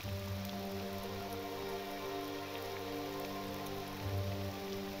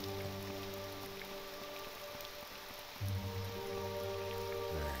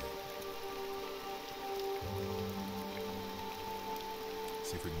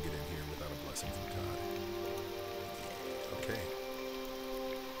 See if we can get in here without a blessing from Todd. Okay.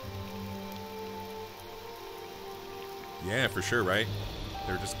 Yeah, for sure, right?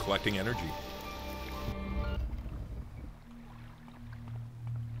 They're just collecting energy.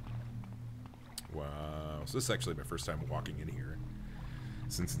 Wow. So this is actually my first time walking in here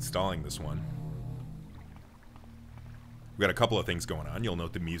since installing this one. We got a couple of things going on. You'll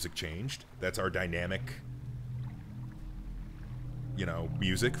note the music changed. That's our dynamic, you know,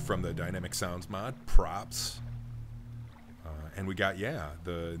 music from the Dynamic Sounds mod. Props. And we got, yeah,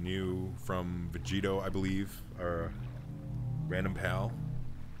 the new from Vegito, I believe, or Random Pal.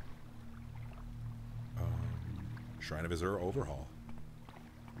 Shrine of Azura Overhaul.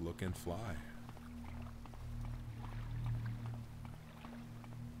 Look and fly.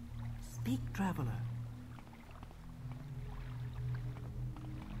 Speak, traveler.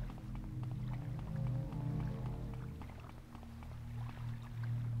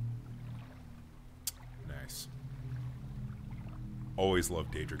 Nice. Always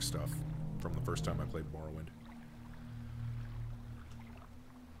loved Daedric stuff from the first time I played Morrowind.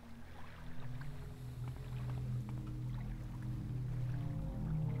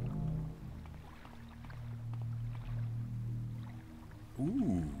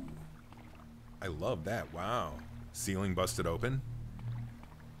 Ooh. I love that. Wow. Ceiling busted open.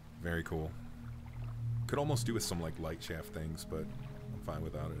 Very cool. Could almost do with some like light shaft things, but I'm fine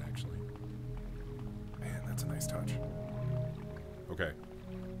without it actually. Man, that's a nice touch. Okay.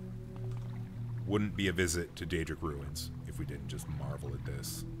 Wouldn't be a visit to Daedric Ruins if we didn't just marvel at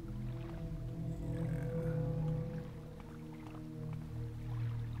this. Yeah.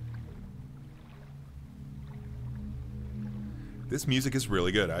 This music is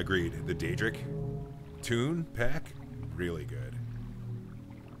really good, I agreed. The Daedric tune pack, really good.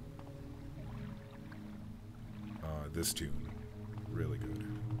 This tune, really good.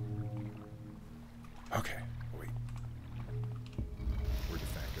 Okay, wait. We're de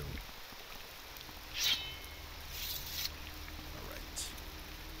facto. Alright.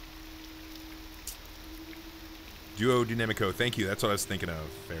 Duo Dynamico, thank you. That's what I was thinking of,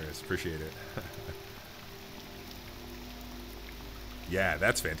 Ferris. Appreciate it. Yeah,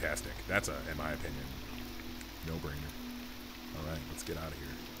 that's fantastic. That's a, in my opinion, no-brainer. Alright, let's get out of here.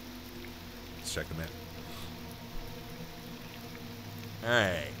 Let's check the map.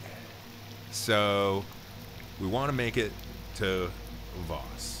 Alright. So, we want to make it to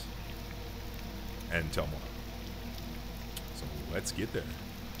Voss and Telmore. So, let's get there.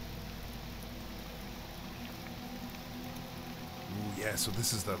 Ooh, yeah, so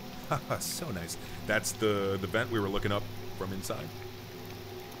this is the... so nice. That's the vent we were looking up from inside.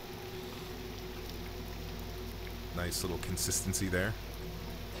 Nice little consistency there.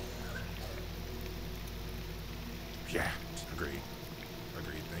 Yeah, agreed.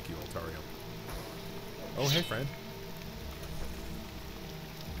 Agreed. Thank you, Altario. Oh, hey, friend.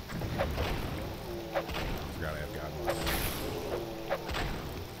 Forgot I have God mode.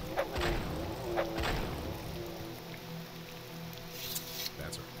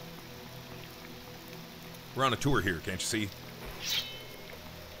 That's right. We're on a tour here, can't you see?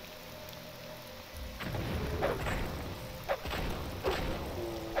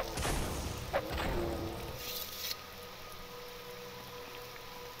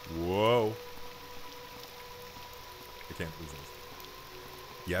 Whoa. I can't resist.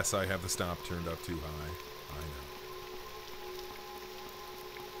 Yes, I have the stomp turned up too high. I know.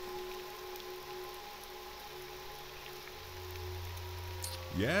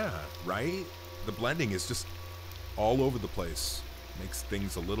 Yeah, right? The blending is just all over the place. Makes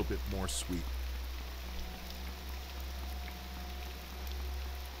things a little bit more sweet.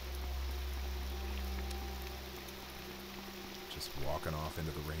 Just walking off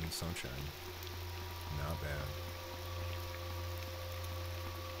into the rainy sunshine. Not bad.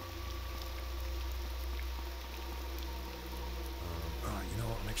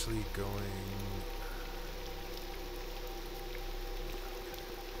 actually going...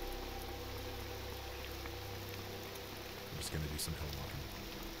 I'm just going to do some hill walking.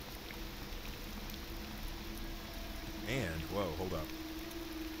 And, whoa, hold up.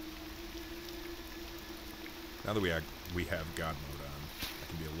 Now that we have God mode on, I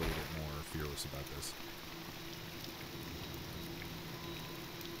can be a little bit more fearless about this.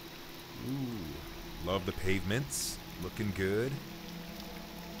 Ooh, love the pavements. Looking good.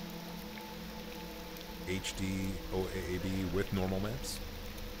 HD OAAB with normal maps.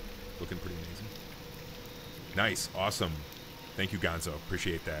 Looking pretty amazing. Nice, awesome. Thank you, Gonzo.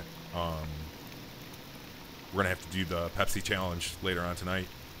 Appreciate that. We're gonna have to do the Pepsi challenge later on tonight.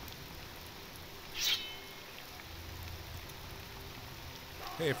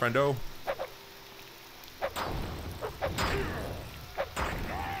 Hey, friendo.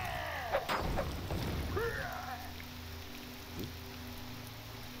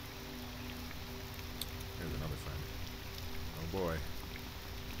 There's another friend. Oh boy.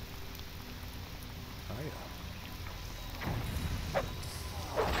 Hiya.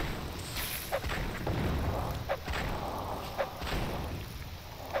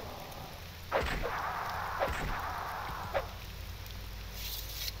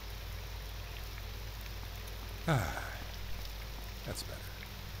 That's better.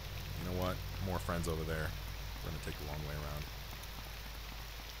 You know what? More friends over there. We're gonna take the long way around.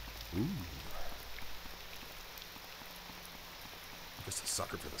 Ooh. Just a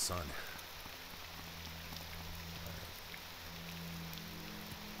sucker for the sun.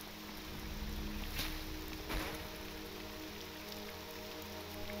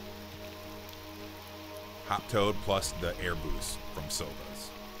 Hop Toad plus the air boost from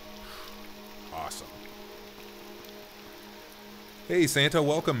Soba's. Awesome. Hey, Santa,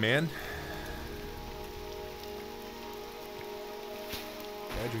 welcome, man.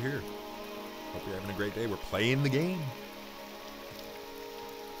 Glad you're here. Hope you're having a great day. We're playing the game.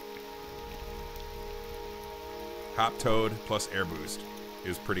 Hop Toad plus air boost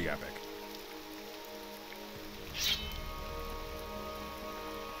is pretty epic.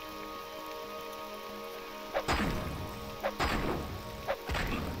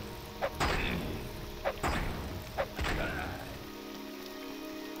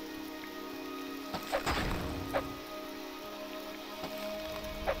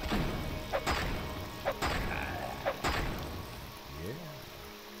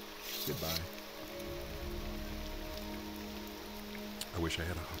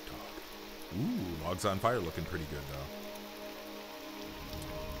 On fire looking pretty good though.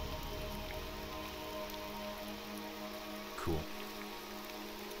 Cool.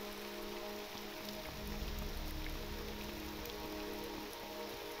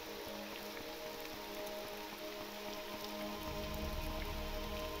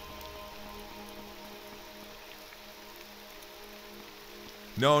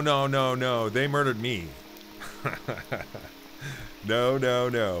 No. They murdered me.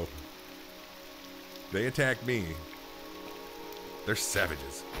 No. They attacked me. They're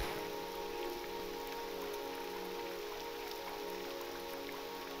savages.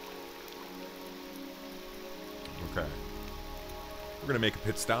 Okay. We're gonna make a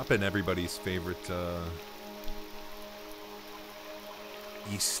pit stop in everybody's favorite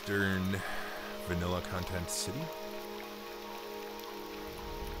Eastern vanilla content city.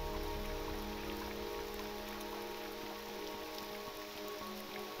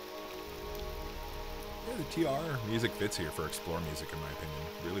 The TR music fits here for Explore music, in my opinion,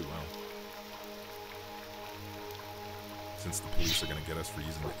 really well. Since the police are going to get us for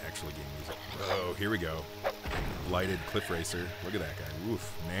using the actual game music. Oh, here we go. Blighted Cliff Racer. Look at that guy.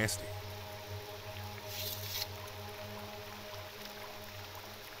 Woof. Nasty.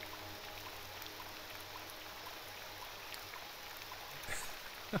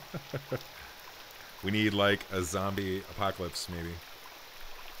 We need, like, a zombie apocalypse, maybe.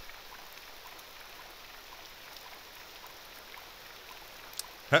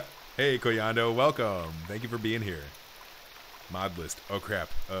 Hey, Koyando, welcome. Thank you for being here. Mod list. Oh, crap.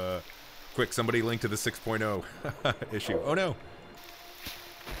 Quick, somebody link to the 6.0 issue. Oh, no.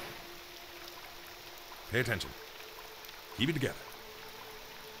 Pay attention. Keep it together.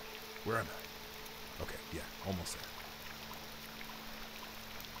 Where am I? Okay, yeah, almost there.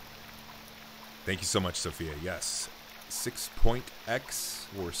 Thank you so much, Sophia. Yes. 6.x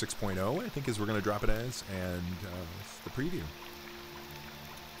or 6.0, I think is we're going to drop it as, and the preview.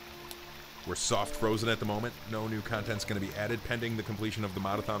 We're soft frozen at the moment. No new content's going to be added pending the completion of the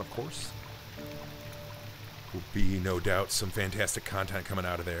modathon, of course. Will be, no doubt, some fantastic content coming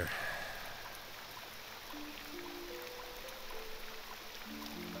out of there.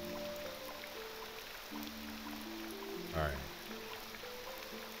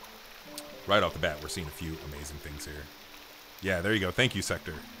 right off the bat, we're seeing a few amazing things here. Yeah, there you go. Thank you,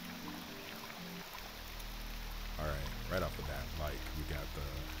 Sector. All right, right off the bat, like, we got the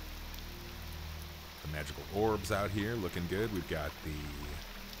magical orbs out here looking good. We've got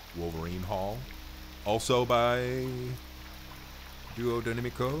the Wolverine Hall, also by Duo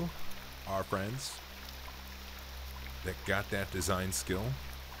Dinamico, our friends that got that design skill. All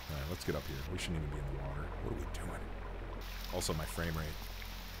right, let's get up here. We shouldn't even be in the water. What are we doing? Also, my frame rate.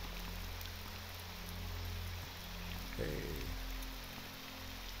 Hey.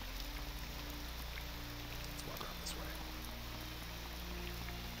 Let's walk around this way.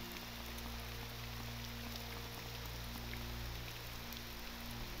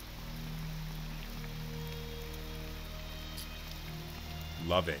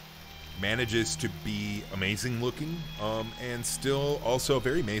 Love it. Manages to be amazing looking, and still also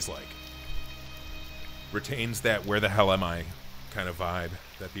very maze-like. Retains that where the hell am I kind of vibe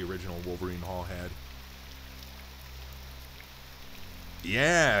that the original Wolverine Hall had.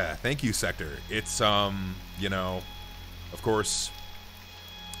 Yeah, thank you, Sector. It's, you know, of course,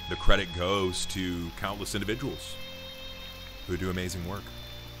 the credit goes to countless individuals who do amazing work.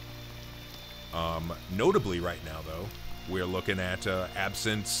 Notably right now, though, we're looking at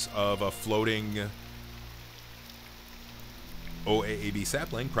absence of a floating OAAB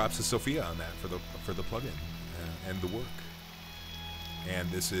sapling. Props to Sophia on that for the plugin and the work. And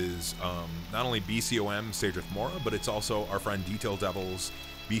this is not only BCOM Sage with Mora, but it's also our friend Detail Devil's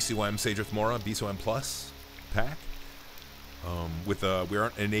BCOM Sage with Mora BCOM Plus pack.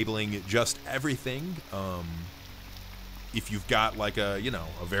 We're enabling just everything. If you've got like a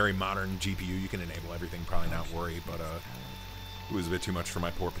very modern GPU, you can enable everything. Probably not worry, but it was a bit too much for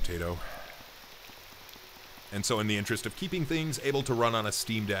my poor potato. And so, in the interest of keeping things able to run on a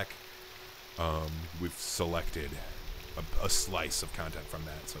Steam Deck, we've selected a slice of content from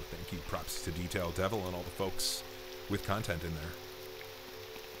that. So thank you, props to Detail Devil and all the folks with content in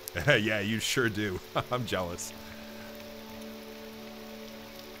there. Yeah, you sure do. I'm jealous.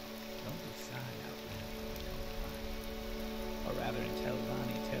 Don't decide out there. Or rather, in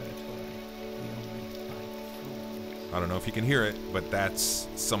Telvanni territory, we only fight fools. I don't know if you can hear it, but that's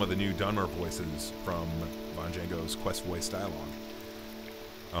some of the new Dunmer voices from Von Django's Quest Voice dialogue.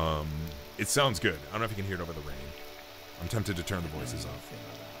 It sounds good. I don't know if you can hear it over the rain. I'm tempted to turn the voices off.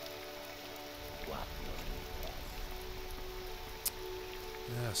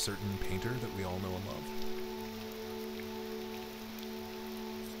 Yeah, a certain painter that we all know and love.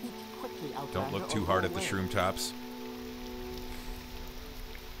 Speak quickly, Outlander, Don't look or too go hard at the away. shroom tops.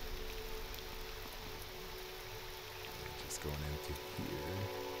 Just going into here.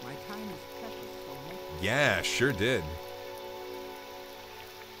 My time is precious, so make Yeah, sure did.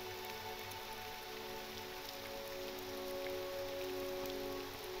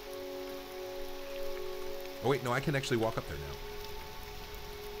 Oh wait, no, I can actually walk up there now.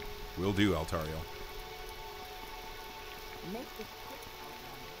 Will do, Altario. Make it quick,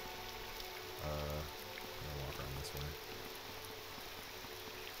 Outlander. I'm gonna walk around this way.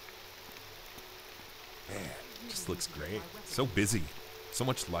 Man, just looks great. So busy. So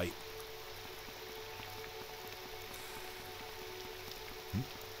much light.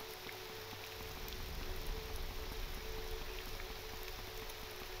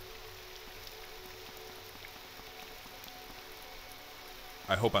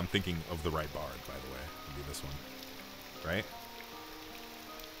 I hope I'm thinking of the right bard, by the way. It'll be this one. Right?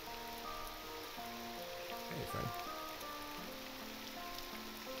 Hey, friend.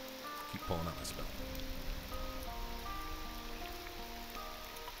 Keep pulling out my spell.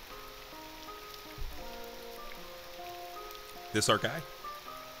 This our guy?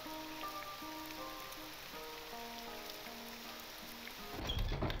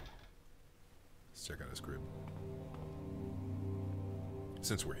 Let's check out his crib.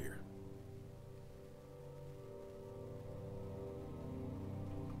 Since we're here.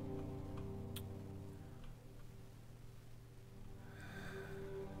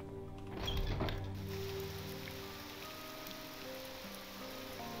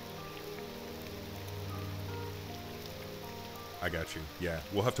 I got you. Yeah,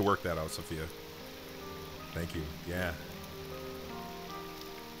 we'll have to work that out, Sophia. Thank you. Yeah.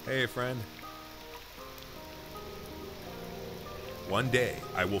 Hey, friend. One day,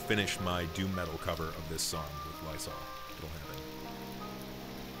 I will finish my doom metal cover of this song with Lysol. It'll happen.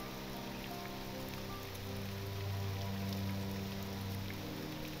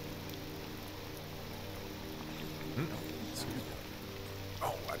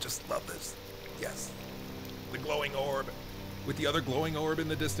 Oh, I just love this. Yes. The glowing orb. With the other glowing orb in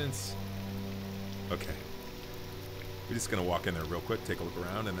the distance. Okay. We're just gonna walk in there real quick, take a look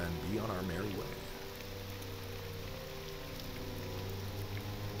around, and then be on our merry way.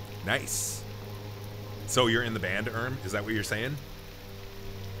 Nice. So you're in the band, Is that what you're saying?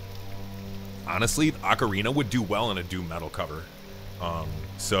 Honestly, Ocarina would do well in a doom metal cover.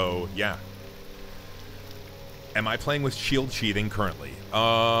 So yeah. Am I playing with shield sheathing currently?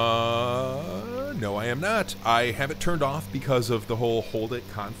 No, I am not. I have it turned off because of the whole hold it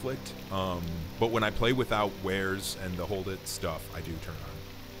conflict. But when I play without wares and the hold it stuff, I do turn on.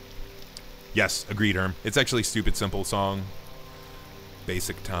 Yes, agreed, It's actually a stupid simple song.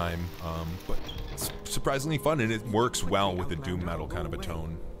 Basic time, but it's surprisingly fun, and it works well with the doom metal kind of a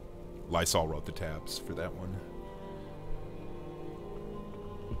tone. Lysol wrote the tabs for that one.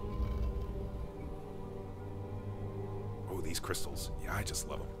 Oh, these crystals. Yeah, I just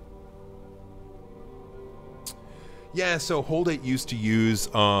love them. Yeah, so Hold It used to use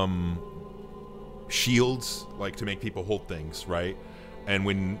shields, like to make people hold things, right? And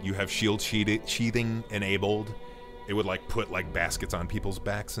when you have shield sheathing enabled, it would like put like baskets on people's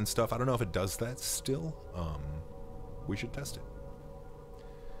backs and stuff. I don't know if it does that still. We should test it.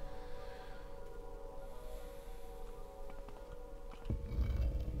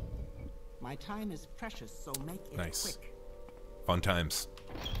 My time is precious, so make it Nice. quick. Fun times.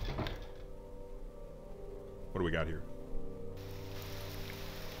 What do we got here?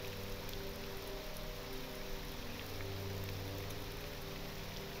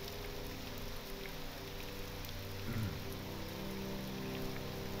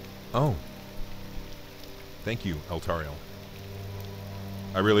 Oh. Thank you, Eltariel.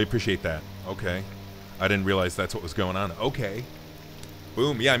 I really appreciate that. Okay. I didn't realize that's what was going on. Okay.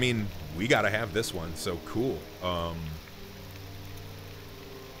 Boom. Yeah, I mean, we gotta have this one, so cool.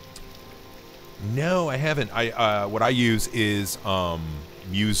 No, I haven't. What I use is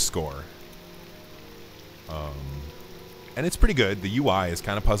Muse Score. And it's pretty good. The UI is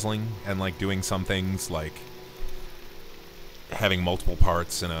kind of puzzling, and like doing some things like having multiple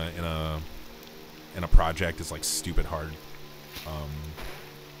parts in a project is like stupid hard.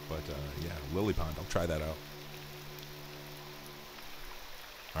 But yeah, Lily Pond. I'll try that out.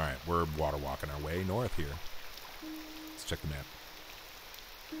 All right, we're water walking our way north here. Let's check the map.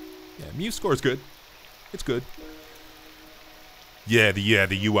 Yeah, Muse Score is good. It's good. Yeah,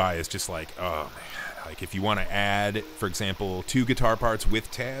 the UI is just like, oh man. Like if you want to add, for example, 2 guitar parts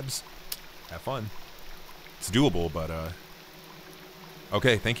with tabs, have fun. It's doable, but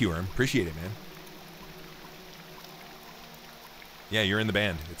okay, thank you, Appreciate it, man. Yeah, you're in the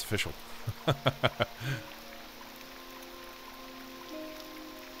band. It's official.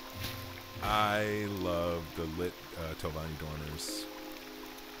 I love the lit Tovani Dorners.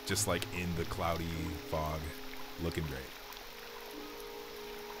 Just like in the cloudy fog. Looking great.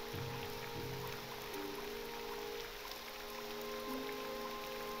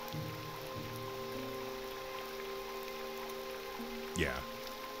 Yeah.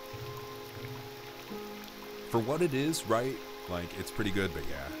 For what it is, right? Like, it's pretty good, but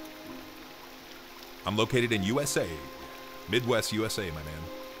yeah. I'm located in USA. Midwest USA, my man.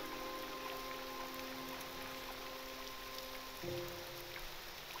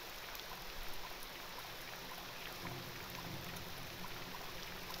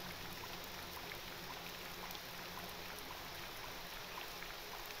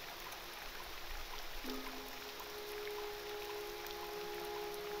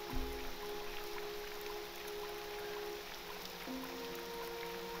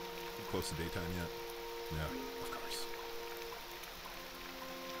 Close to daytime yet? Yeah, of course.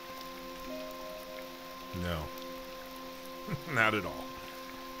 No. Not at all.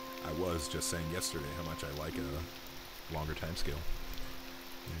 I was just saying yesterday how much I like a longer time scale.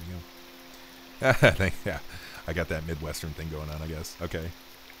 There you go. Yeah, I got that Midwestern thing going on, I guess. Okay.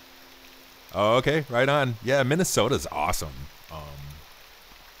 Oh, okay, right on. Yeah, Minnesota's awesome.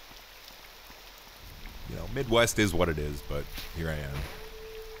 You know, Midwest is what it is, but here I am.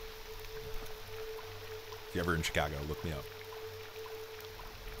 If you're ever in Chicago, look me up.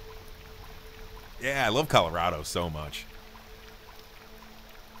 Yeah, I love Colorado so much.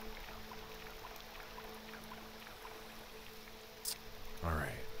 All right.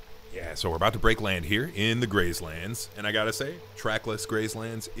 Yeah, so we're about to break land here in the Grayslands. And I gotta say, trackless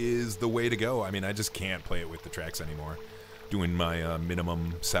Grayslands is the way to go. I mean, I just can't play it with the tracks anymore. Doing my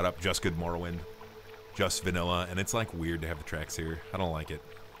minimum setup, just good Morrowind, just vanilla. And it's like weird to have the tracks here. I don't like it,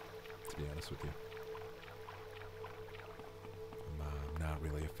 to be honest with you. I'm not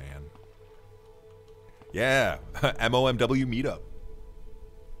really a fan. Yeah, MoMW meetup.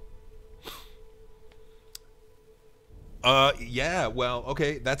 Yeah, well,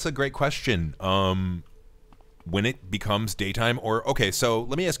 okay, that's a great question. when it becomes daytime, or okay, so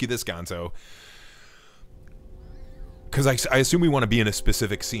let me ask you this, Gonzo. Because I assume we want to be in a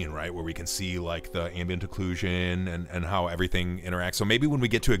specific scene, right, where we can see like the ambient occlusion and how everything interacts. So maybe when we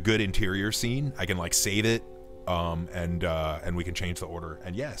get to a good interior scene, I can like save it, and we can change the order.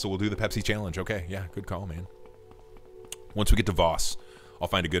 And yeah, so we'll do the Pepsi challenge. Okay, yeah, good call, man. Once we get to Voss, I'll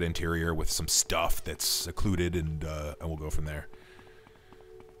find a good interior with some stuff that's occluded, and we'll go from there.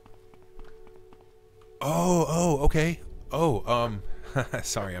 Oh, okay. Oh,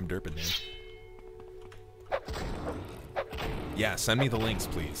 sorry, I'm derping, man. Yeah, send me the links,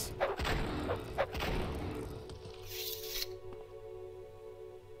 please.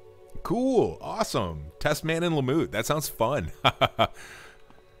 Cool, awesome. Test Man in Lamut. That sounds fun.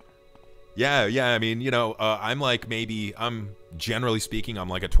 Yeah. I mean, you know, I'm generally speaking, I'm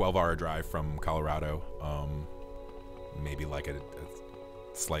like a 12-hour drive from Colorado. Maybe like a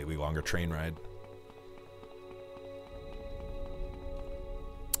slightly longer train ride.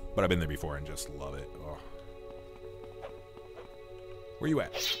 But I've been there before and just love it. Oh. Where you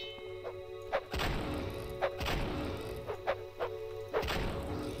at?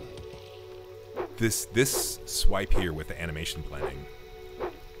 This swipe here with the animation blending.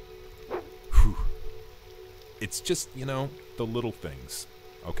 Whew. It's just, you know, the little things.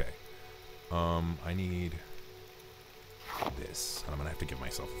 Okay. I need this. I'm gonna have to give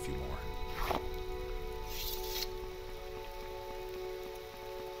myself a few more.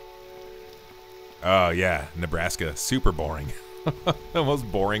 Oh, yeah. Nebraska. Super boring. The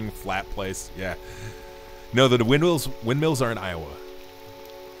most boring, flat place. Yeah. No, the windmills are in Iowa.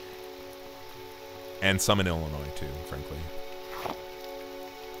 And some in Illinois, too, frankly.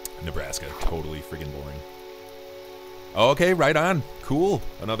 Nebraska. Totally friggin' boring. Oh, okay, right on. Cool.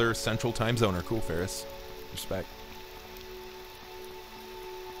 Another central time zoner. Cool, Ferris. Respect.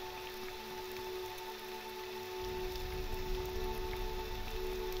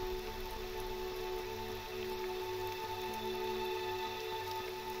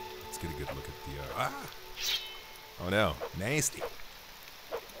 Get a good look at the oh no, nasty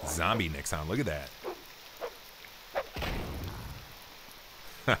zombie Nixon. Look at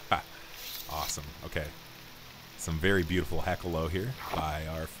that. Awesome. Okay, some very beautiful heckalo here by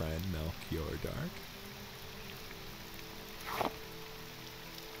our friend Melchior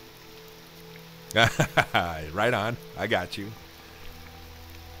Dark. Right on, I got you.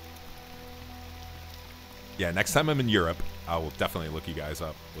 Yeah, next time I'm in Europe, I will definitely look you guys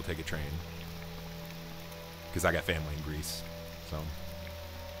up. We'll take a train. Because I got family in Greece. So.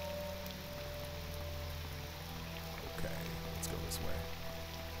 Okay, let's go this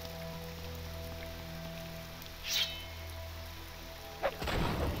way.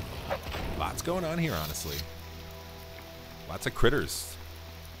 Lots going on here, honestly. Lots of critters.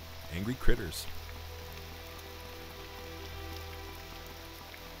 Angry critters.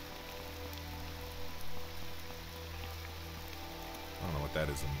 I don't know what that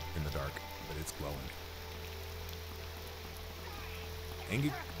is in the dark, but it's glowing.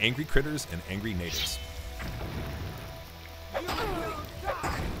 Angry critters and angry natives.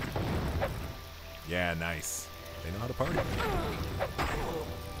 Yeah, nice. They know how to party.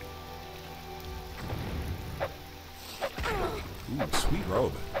 Ooh, sweet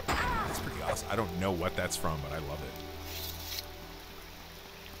robe. That's pretty awesome. I don't know what that's from, but I love it.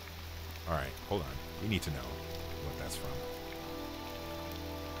 Alright, hold on. We need to know what that's from.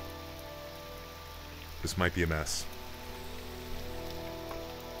 This might be a mess.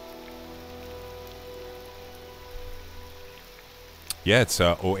 Yeah, it's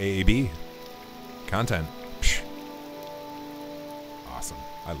OAAB content. Psh. Awesome.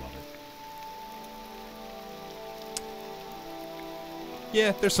 I love it.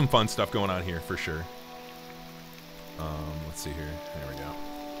 Yeah, there's some fun stuff going on here for sure. Let's see here. There we go.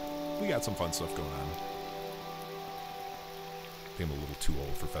 We got some fun stuff going on. I think I'm a little too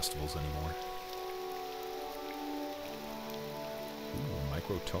old for festivals anymore. Ooh,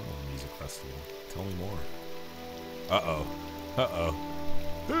 Microtonal Music Festival. Tell me more. Uh-oh. Uh-oh.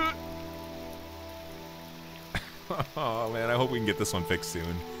 Oh, man, I hope we can get this one fixed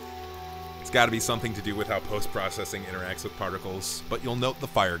soon. It's got to be something to do with how post-processing interacts with particles, but you'll note the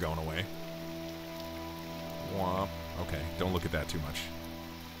fire going away. Womp. Okay, don't look at that too much.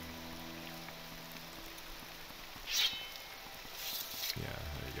 Yeah,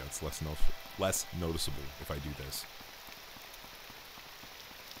 there you go. It's less noticeable if I do this.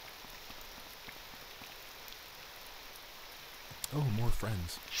 Oh, more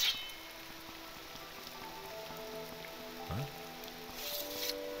friends. Huh?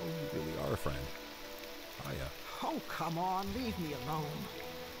 Oh, you really are a friend. Hiya. Oh, come on, leave me alone.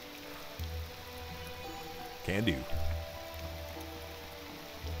 Can do.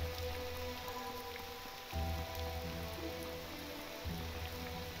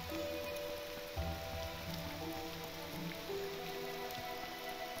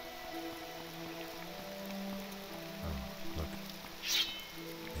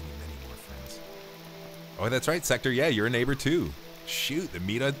 Oh, that's right, Sector. Yeah, you're a neighbor too. Shoot, the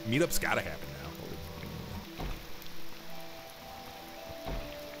meetup's gotta happen now.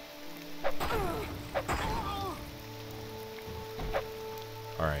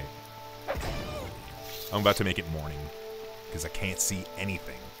 All right. I'm about to make it morning because I can't see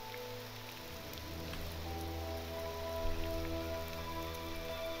anything.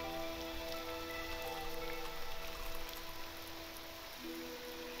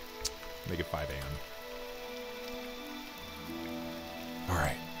 Make it 5 a.m. All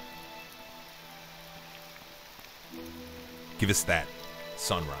right. Give us that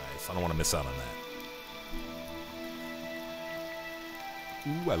sunrise. I don't want to miss out on that.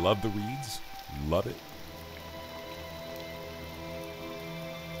 Ooh, I love the reeds. Love it.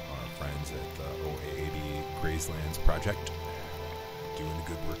 Our friends at the OAAB Grazelands Project doing the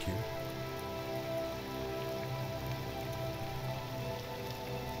good work here.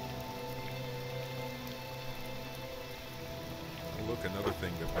 Look, another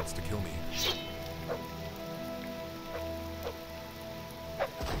thing that wants to kill me.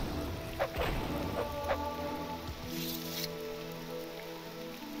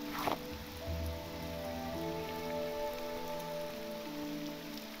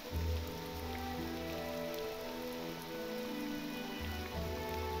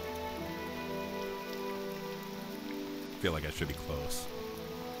 I feel like I should be close.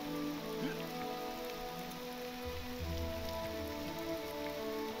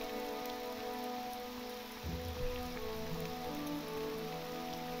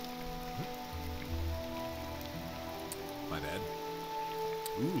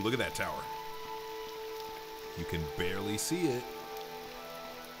 Ooh, look at that tower. You can barely see it.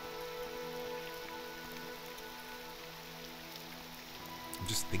 I'm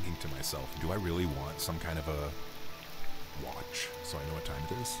just thinking to myself, do I really want some kind of a watch so I know what time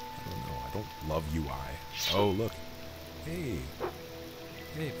it is? I don't know. I don't love UI. Oh, look. Hey.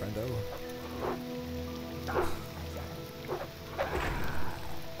 Hey, friendo.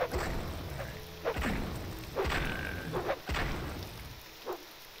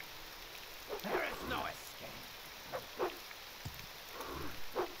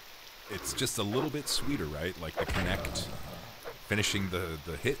 Just a little bit sweeter, right? Like the connect, finishing the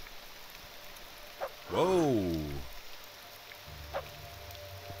hit. Whoa!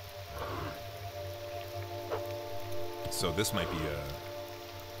 So this might be a...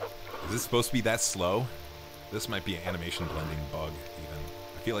 Is this supposed to be that slow? This might be an animation blending bug, even.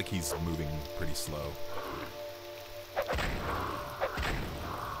 I feel like he's moving pretty slow. Oh,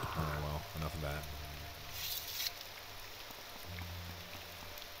 well, enough of that.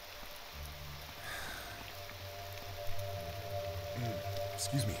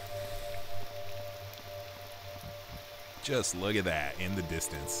 Excuse me. Just look at that in the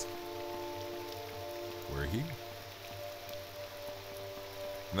distance. We're here.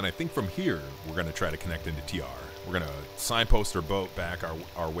 And then I think from here, we're going to try to connect into TR. We're going to signpost our boat back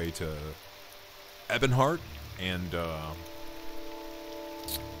our way to Ebonheart and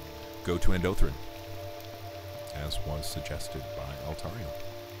go to Andothrin, as was suggested by Altario.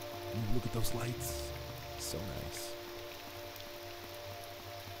 Ooh, look at those lights. So nice.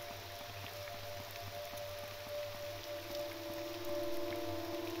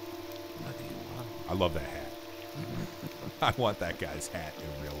 I love that hat. I want that guy's hat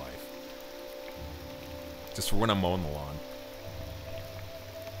in real life. Just for when I'm mowing the lawn.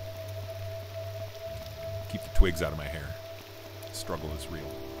 Keep the twigs out of my hair. The struggle is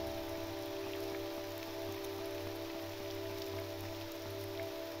real.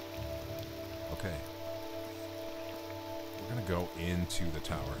 Okay. We're going to go into the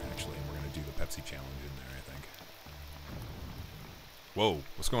tower, actually, and we're going to do the Pepsi challenge in there, I think. Whoa,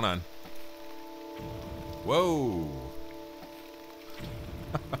 what's going on? Whoa!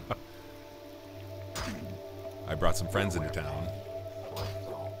 I brought some friends into town.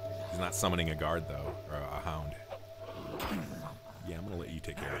 He's not summoning a guard, though, or a hound. Yeah, I'm gonna let you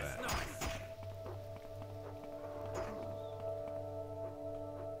take care of that.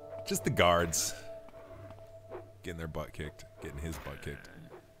 Just the guards. Getting their butt kicked. Getting his butt kicked.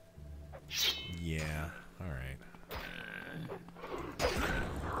 Yeah, alright.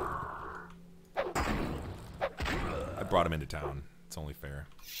 I brought him into town. It's only fair.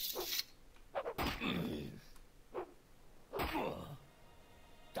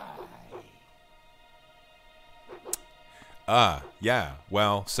 Yeah.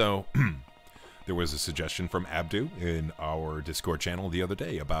 Well, so there was a suggestion from Abdu in our Discord channel the other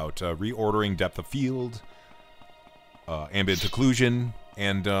day about reordering depth of field, ambient occlusion,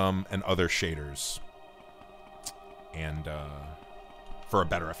 and other shaders, and for a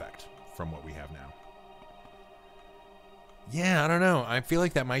better effect from what we have now. Yeah, I don't know. I feel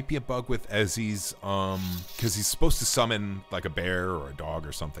like that might be a bug with Ezzy's, because he's supposed to summon like a bear or a dog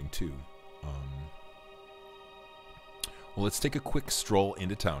or something too. Well, let's take a quick stroll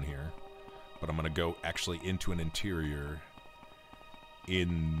into town here, but I'm gonna go actually into an interior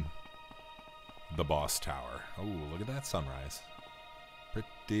in the boss tower. Oh, look at that sunrise.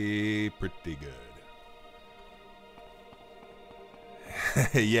 Pretty good.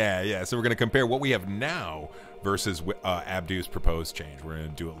 Yeah. So we're gonna compare what we have now versus Abdu's proposed change. We're gonna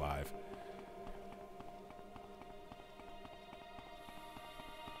do it live.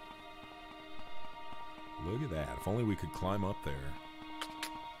 Look at that. If only we could climb up there.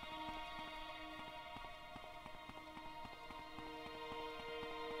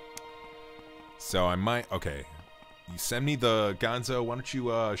 So I might... Okay. You send me the... Gonzo, why don't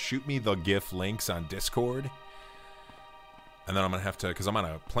you shoot me the GIF links on Discord? And then I'm going to have to... Because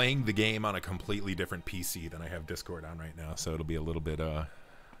I'm playing the game on a completely different PC than I have Discord on right now. So it'll be a little bit... But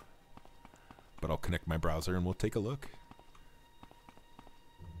I'll connect my browser and we'll take a look.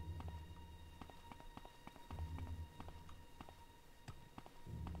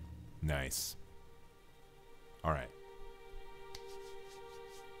 Nice. Alright.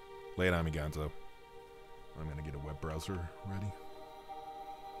 Lay it on me, Gonzo. I'm gonna get a web browser ready.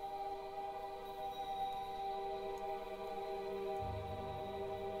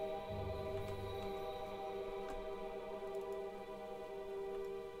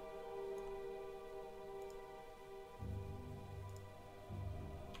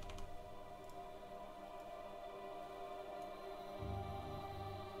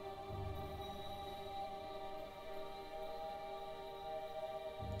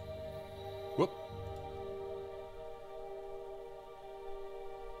 Whoop.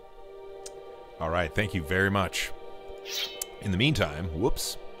 All right, thank you very much. In the meantime,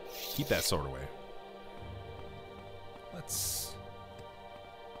 whoops, keep that sword away. Let's...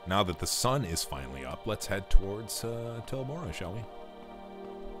 Now that the sun is finally up, let's head towards Telmora, shall we?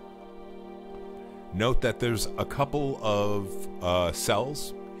 Note that there's a couple of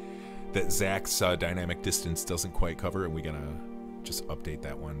cells that Zach's dynamic distance doesn't quite cover, and we're gonna just update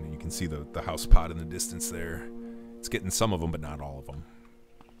that one. You can see the house pod in the distance there. It's getting some of them, but not all of them.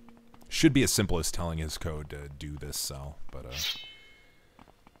 Should be as simple as telling his code to do this cell, but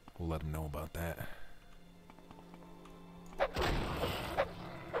we'll let him know about that.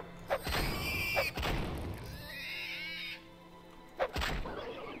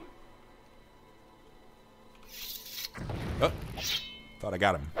 Oh, thought I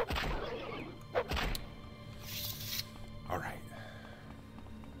got him. All right.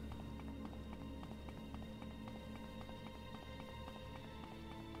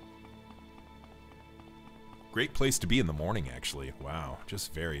 Great place to be in the morning, actually. Wow,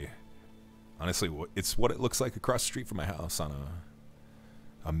 just very... Honestly, it's what it looks like across the street from my house on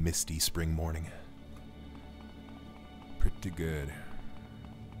a misty spring morning. Pretty good.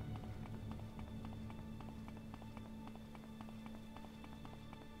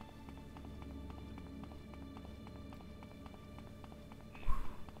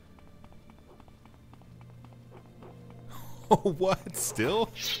 Oh, what? Still?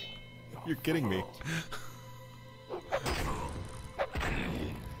 You're kidding me.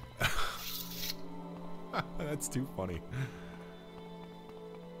 That's too funny.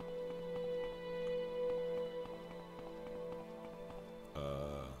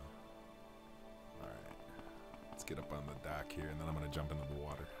 Alright. Let's get up on the dock here, and then I'm going to jump into the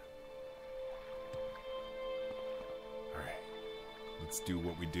water. Alright. Let's do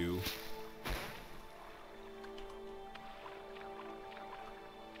what we do.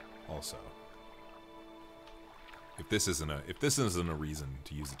 Also, if this isn't a reason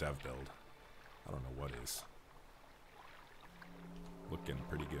to use a dev build, I don't know what is. Looking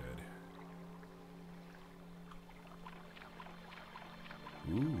pretty good.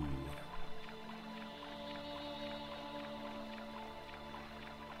 Ooh.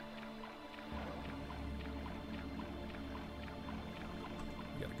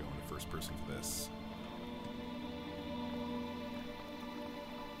 We gotta go into first person for this.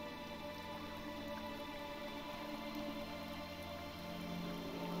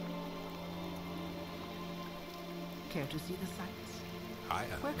 Care to see the sights? Hi,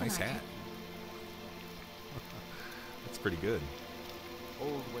 Where can nice I hat. That's pretty good.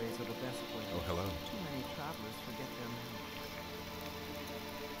 Old ways are the best ways. Oh, hello. Too many travelers forget their manners.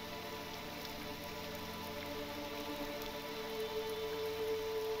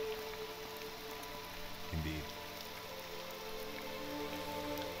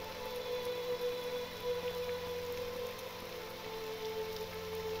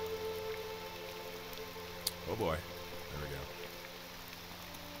 boy. There we go.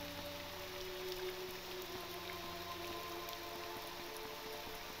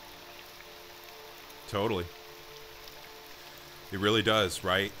 Totally. It really does,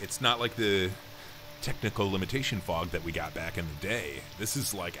 right? It's not like the technical limitation fog that we got back in the day. This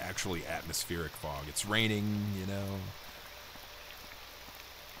is like actually atmospheric fog. It's raining, you know.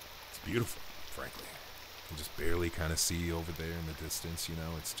 It's beautiful, frankly. You can just barely kind of see over there in the distance, you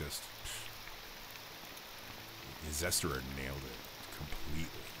know. It's just... Zesterer nailed it completely.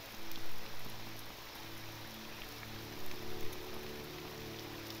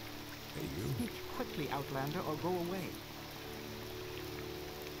 Hey, you. Speak quickly, Outlander, or go away.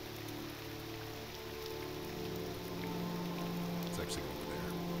 It's actually over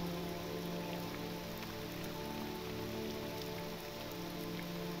there.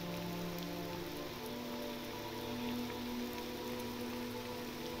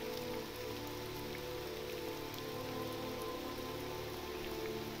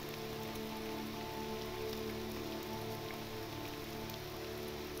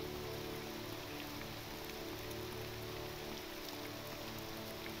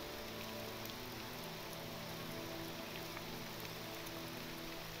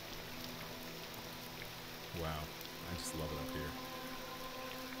 Wow, I just love it up here.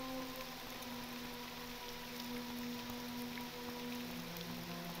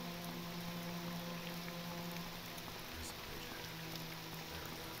 There's the bridge. There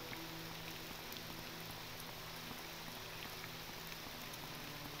we go.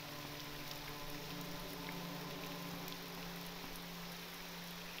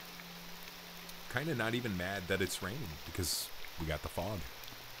 Kind of not even mad that it's raining because we got the fog.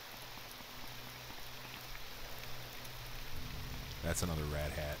 That's another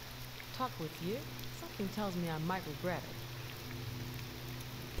rad hat. Talk with you? Something tells me I might regret it.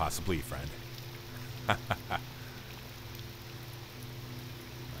 Possibly, friend. Alright.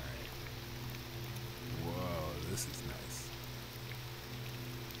 Whoa, this is nice.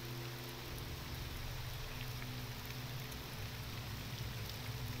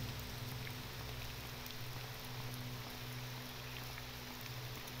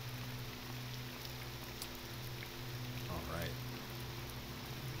 Alright.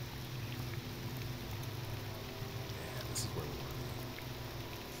 Yeah, this is where we want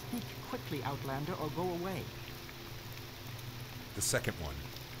to be. Speak quickly, Outlander, or go away. The second one.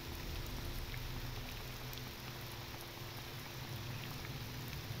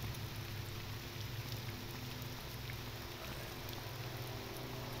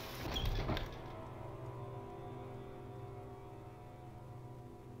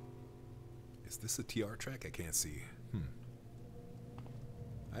 Is this a TR track? I can't see.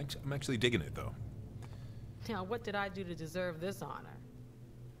 I'm actually digging it, though. Now, what did I do to deserve this honor?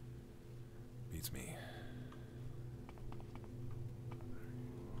 Beats me.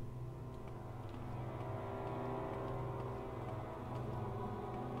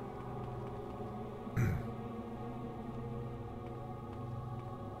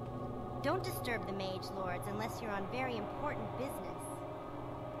 Don't disturb the mage lords unless you're on very important business.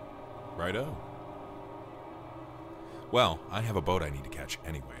 Righto. Well, I have a boat I need to catch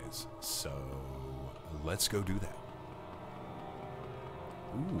anyways, so let's go do that.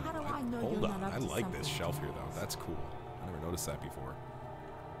 Ooh, How do I know hold you're on. not up I to like something this shelf here, though. else? That's cool. I never noticed that before.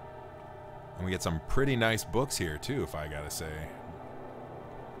 And we get some pretty nice books here, too, if I gotta say.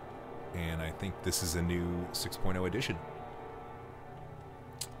 And I think this is a new 6.0 edition.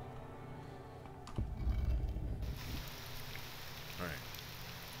 Alright.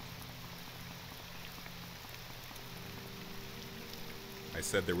 I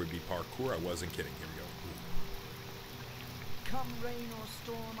said there would be parkour. I wasn't kidding. Here we go. Come rain or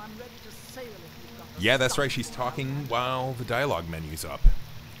storm, I'm ready to sail if you've got the Yeah, that's right. stuff. She's talking while the dialogue menu's up.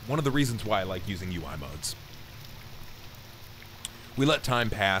 One of the reasons why I like using UI modes. We let time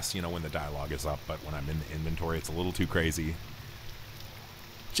pass, you know, when the dialogue is up, but when I'm in the inventory, it's a little too crazy.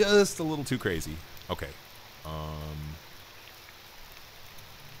 Just a little too crazy. Okay.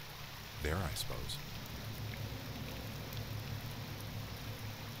 There, I suppose.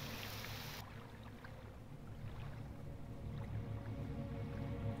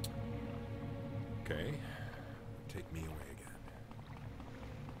 Okay. Take me away again.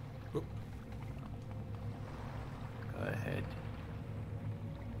 Whoop. Go ahead.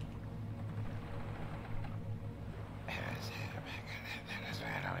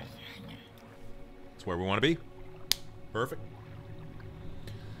 That's where we want to be. Perfect.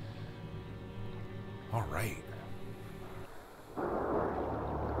 All right.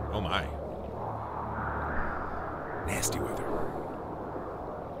 Oh my. Nasty weather.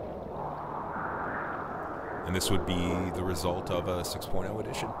 And this would be the result of a 6.0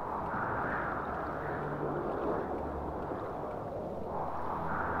 edition.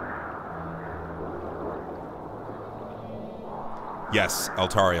 Yes,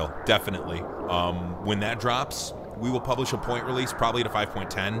 Altariel, definitely. When that drops, we will publish a point release, probably to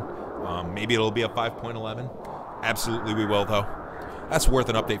 5.10. Maybe it'll be a 5.11. Absolutely we will, though. That's worth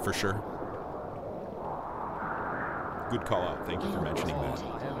an update for sure. Good call out. Thank you for mentioning that.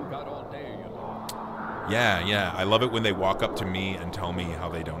 Yeah. I love it when they walk up to me and tell me how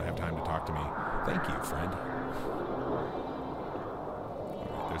they don't have time to talk to me. Thank you, friend.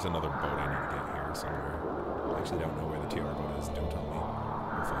 All right, there's another boat I need to get here somewhere. I actually don't know where the TR boat is. Don't tell me.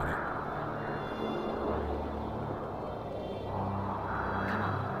 We'll find it. Come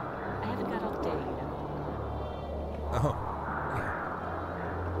on. I haven't got all day, you know. Oh, yeah.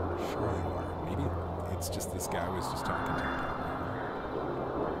 Sure you are. Maybe it's just this guy was just talking to you.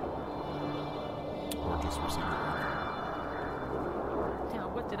 Or just received it. Now,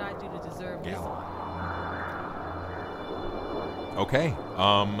 what did I do to deserve this? Okay.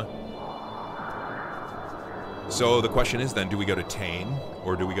 So the question is then, do we go to Tane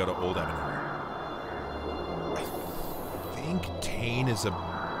or do we go to Old Ebonheart? I think Tane is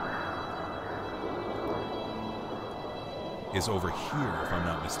over here, if I'm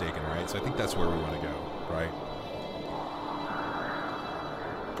not mistaken, right? So I think that's where we want to go, right?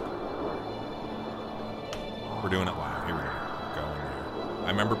 We're doing it live. Here we go. Going there.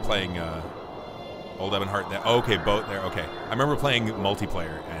 I remember playing Old Ebonheart there. Oh, okay, boat there. Okay. I remember playing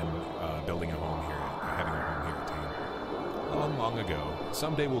multiplayer and building a home here, having a home here at Tane. Long, long ago.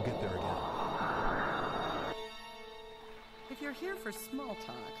 Someday we'll get there again. If you're here for small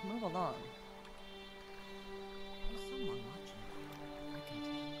talk, move along. There's someone watching. I can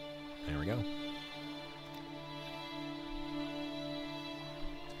tell. There we go.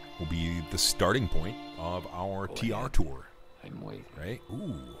 Will be the starting point of our TR tour. I'm waiting. Right?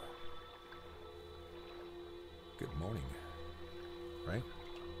 Ooh. Good morning. Right?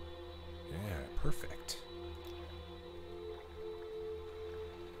 Yeah, perfect.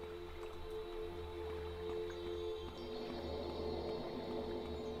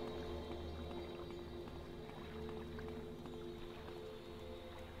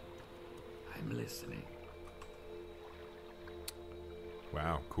 I'm listening.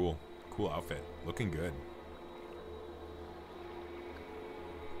 Wow, cool. Cool outfit. Looking good.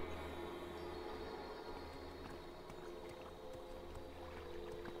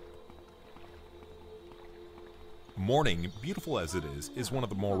 Morning, beautiful as it is one of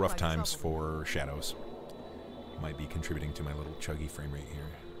the more rough times for shadows. Might be contributing to my little chuggy frame rate here.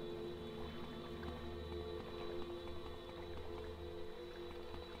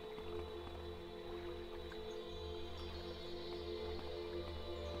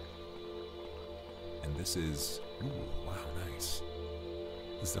 And this is, ooh, wow, nice.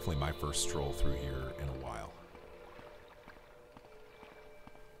 This is definitely my first stroll through here in a while.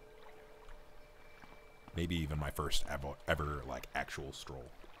 Maybe even my first ever like actual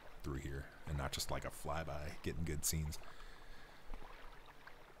stroll through here, and not just like a flyby, getting good scenes.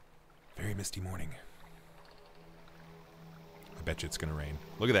 Very misty morning. I bet you it's gonna rain.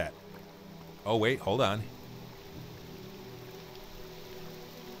 Look at that. Oh wait, hold on.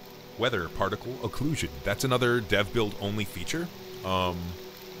 Weather particle occlusion. That's another dev build only feature.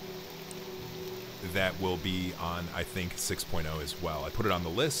 That will be on, I think, 6.0 as well. I put it on the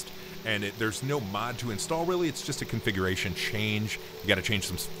list, and there's no mod to install, really. It's just a configuration change. You got to change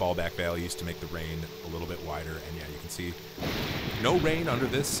some fallback values to make the rain a little bit wider, and yeah, you can see no rain under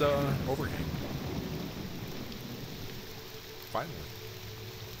this overhang. Finally.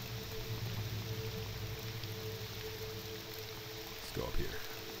 Let's go up here.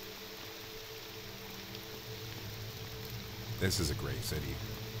 This is a great city.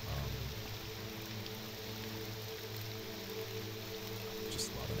 Just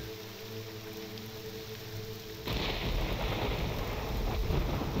loving it.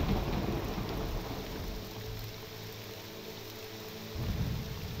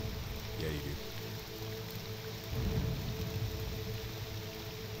 Yeah, you do.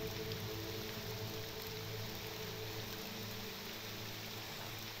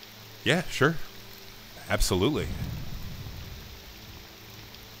 Yeah, sure. Absolutely.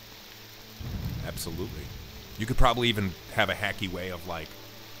 Absolutely. You could probably even have a hacky way of like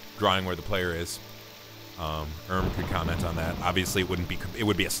drawing where the player is. Could comment on that. Obviously, it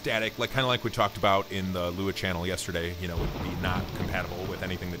would be a static, like kind of like we talked about in the Lua channel yesterday. You know, it would be not compatible with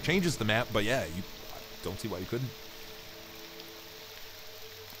anything that changes the map. But yeah, you don't see why you couldn't.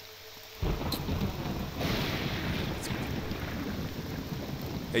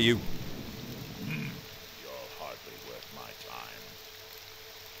 Hey, you.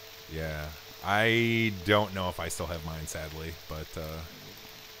 I don't know if I still have mine, sadly, but,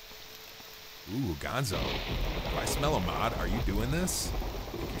 ooh, Gonzo. Do I smell a mod? Are you doing this?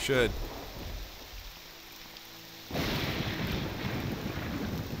 I think you should.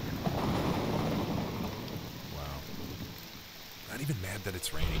 Wow. Not even mad that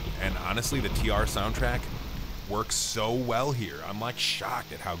it's raining. And honestly, the TR soundtrack works so well here. I'm like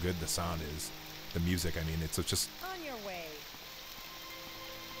shocked at how good the sound is. The music, I mean, it's just... On your way.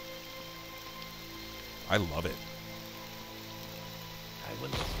 I love it. I will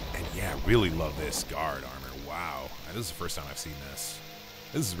listen. And yeah, really love this guard armor. Wow. This is the first time I've seen this.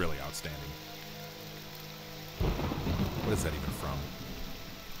 This is really outstanding. What is that even from?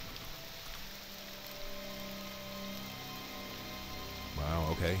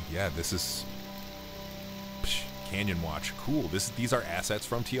 Wow, okay. Yeah, this is... Psh, Canyon Watch. Cool. These are assets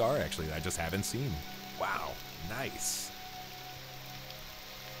from TR, actually, that I just haven't seen. Wow. Nice.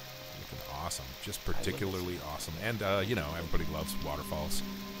 Awesome, just particularly awesome, and you know, everybody loves waterfalls.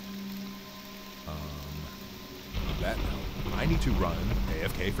 That note, I need to run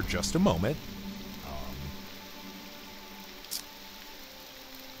AFK for just a moment.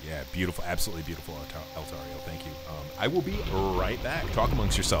 Yeah, beautiful, absolutely beautiful, Altario. Thank you. I will be right back. Talk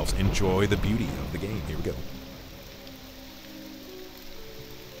amongst yourselves. Enjoy the beauty of the game. Here we go.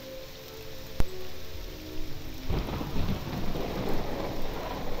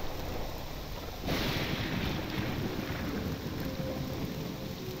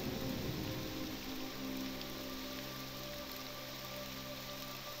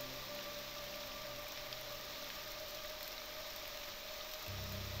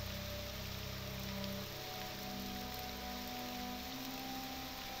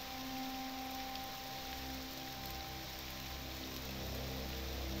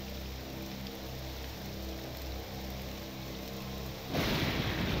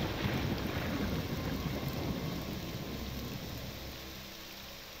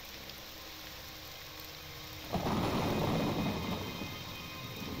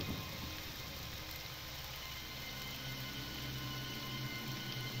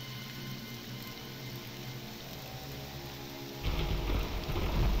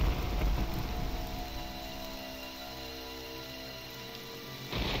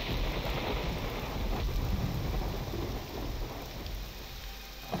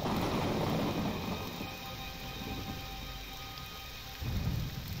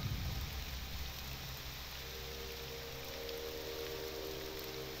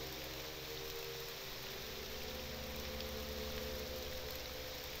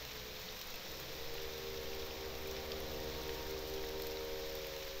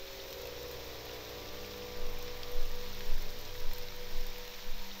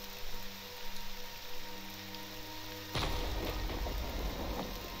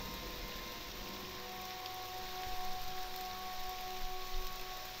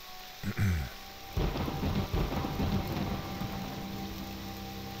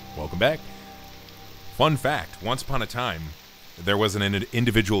 Welcome back. Fun fact, once upon a time, there was an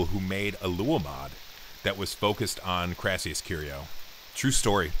individual who made a Lua mod that was focused on Crassius Curio. True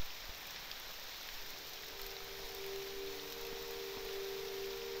story.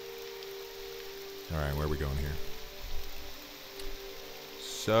 Alright, where are we going here?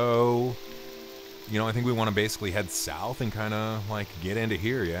 So, you know, I think we want to basically head south and kind of, like, get into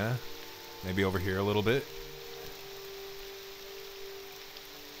here, yeah? Maybe over here a little bit.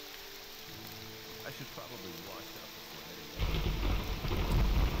 I should probably wash up before heading out.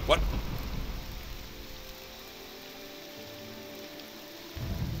 What?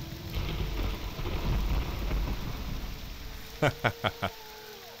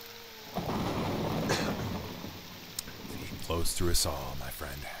 He flows through us all, my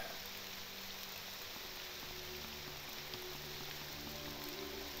friend.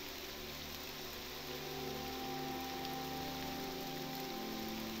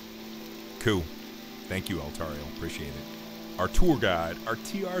 Cool. Thank you, Altario. Appreciate it. Our tour guide, our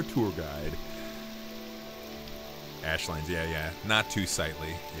TR tour guide. Ashlines, yeah. Not too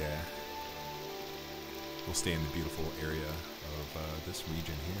sightly, yeah. We'll stay in the beautiful area of this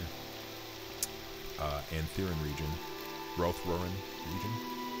region here. Anthiran region. Rothrorin region.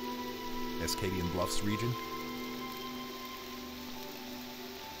 Escadian Bluffs region.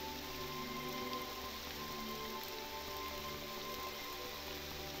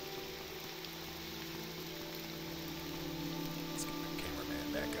 Let's get the cameraman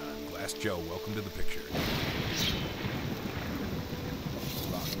back on. Glass Joe, welcome to the picture.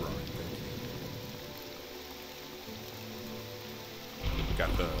 Rothrorin, thank you.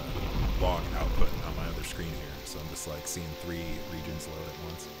 Got the log output on my other screen here, so I'm just like seeing 3 regions load at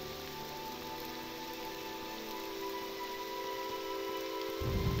once.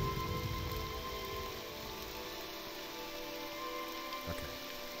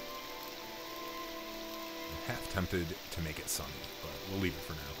 tempted to make it sunny, but we'll leave it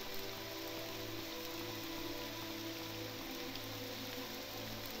for now.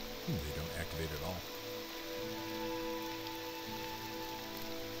 They don't activate at all.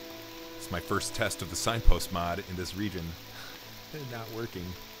 It's my first test of the signpost mod in this region. Not working.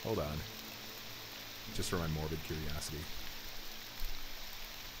 Hold on. Just for my morbid curiosity.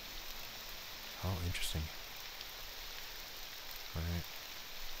 Oh, interesting. Alright.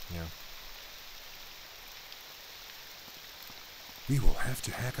 Yeah. We will have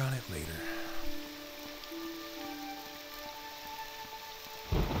to hack on it later.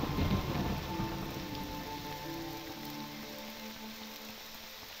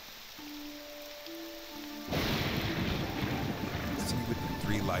 See with the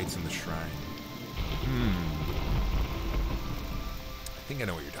 3 lights in the shrine. I think I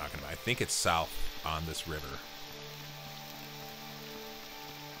know what you're talking about. I think it's south on this river.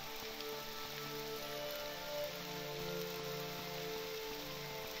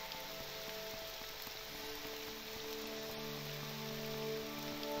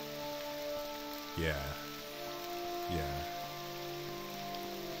 Yeah. Yeah.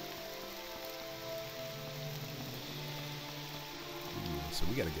 Ooh, so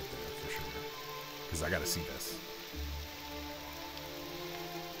we gotta get there for sure. Because I gotta see this.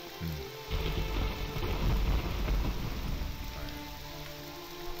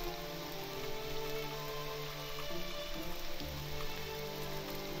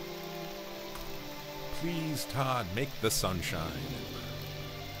 Please, Todd, make the sun shine.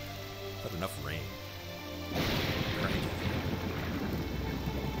 Not enough rain. Cranky.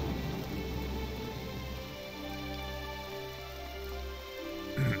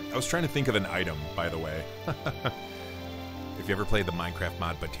 I was trying to think of an item, by the way. If you ever played the Minecraft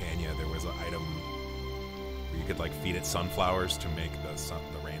mod Botania, there was an item where you could like feed it sunflowers to make the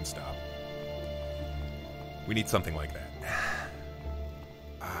rain stop. We need something like that.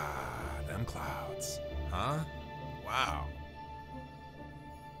 Them clouds. Huh? Wow.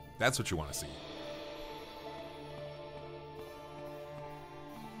 That's what you want to see.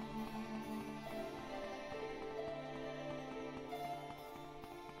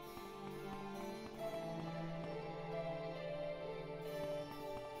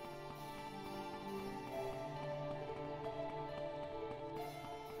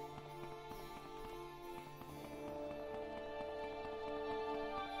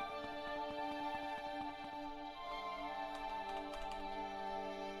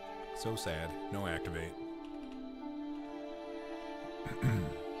 So sad. No activate.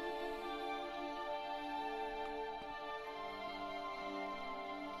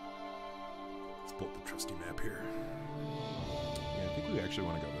 Let's pull up the trusty map here. Yeah, I think we actually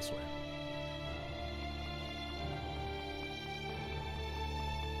want to go this way.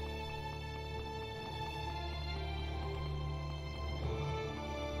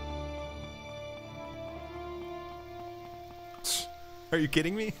 Are you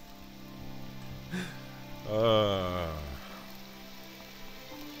kidding me?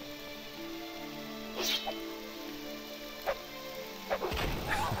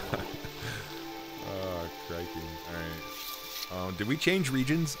 Crikey. Alright. Did we change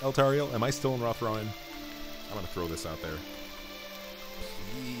regions, Eltariel? Am I still in Rothrowan? I'm gonna throw this out there.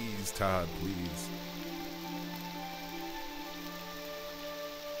 Please, Todd, please.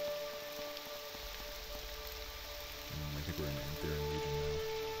 I think we're in Antherian region now.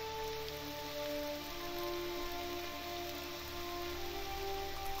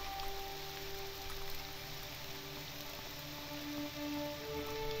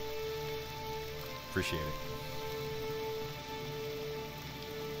 Appreciate it.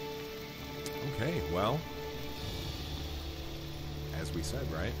 Okay, well, as we said,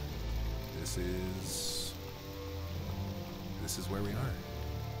 right? This is where we are.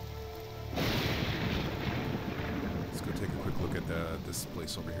 Let's go take a quick look at this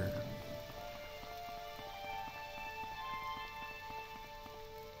place over here.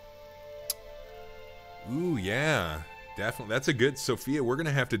 Ooh, yeah, definitely. That's a good, Sophia. We're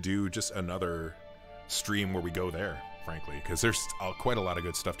gonna have to do just another stream where we go there, frankly, because there's quite a lot of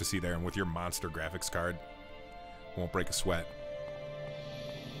good stuff to see there, and with your monster graphics card, won't break a sweat.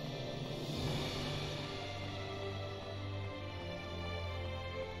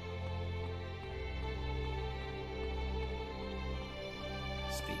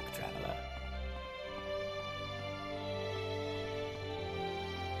 Speak, traveler.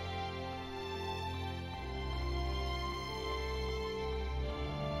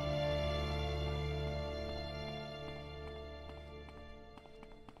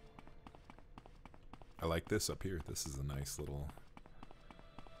 I like this up here. This is a nice little...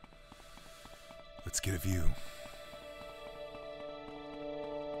 Let's get a view.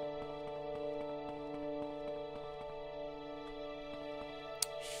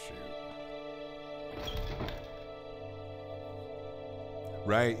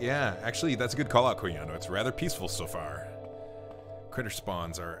 Right, yeah. Actually, that's a good call out, Koyando. It's rather peaceful so far. Critter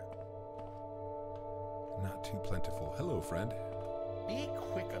spawns are not too plentiful. Hello, friend. Be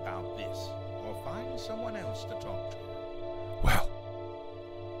quick about this, or find someone else to talk to. Well.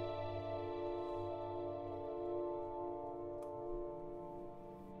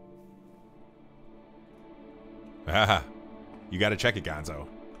 Ah, you gotta check it, Gonzo.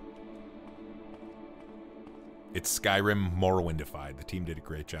 It's Skyrim Morrowindified. The team did a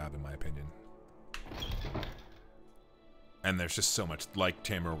great job, in my opinion. And there's just so much, like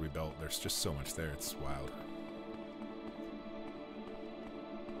Tamriel Rebuilt, there's just so much there. It's wild.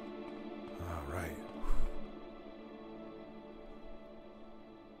 All right.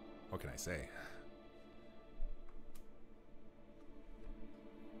 What can I say?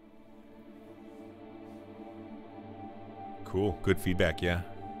 Cool. Good feedback, yeah.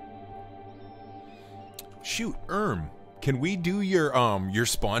 Shoot, can we do your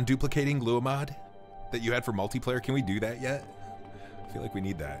spawn duplicating Lua mod that you had for multiplayer? Can we do that yet? I feel like we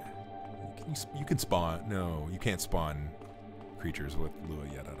need that. You can spawn. No, you can't spawn creatures with Lua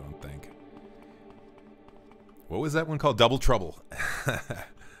yet, I don't think. What was that one called? Double Trouble.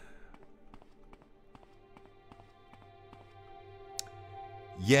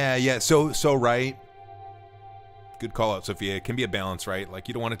 Yeah. So right. Good call out, Sophia. It can be a balance, right? Like,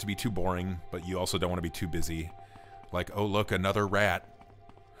 you don't want it to be too boring, but you also don't want to be too busy. Like, oh, look, another rat.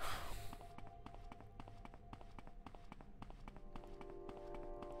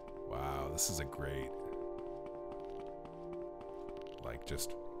 Wow, this is a great... Like,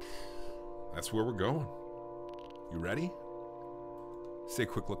 just... That's where we're going. You ready? Let's take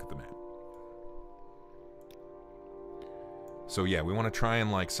a quick look at the map. So, yeah, we want to try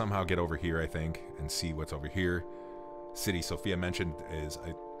and, like, somehow get over here, I think, and see what's over here. City Sophia mentioned is,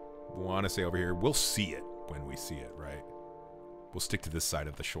 I want to say over here. We'll see it when we see it, right? We'll stick to this side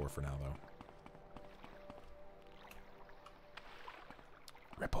of the shore for now, though.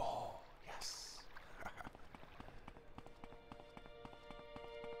 Ripple. Yes.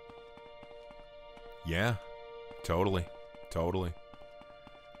 Yeah. Totally.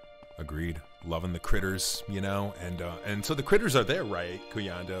 Agreed. Loving the critters, you know? And so the critters are there, right,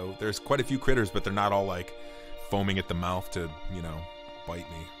 Kuyando? There's quite a few critters, but they're not all, like, foaming at the mouth to, you know, bite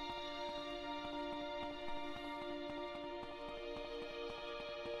me.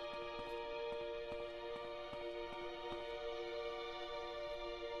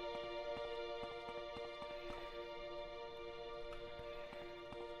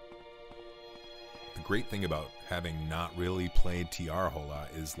 The great thing about having not really played TR a whole lot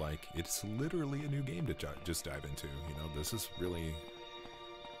is, like, it's literally a new game to just dive into. You know, this is really...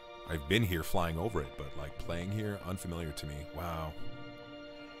 I've been here flying over it, but, like, playing here, unfamiliar to me. Wow.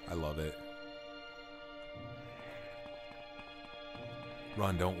 I love it.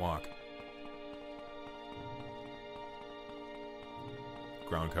 Run, don't walk.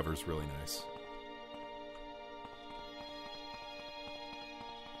 Ground cover's really nice.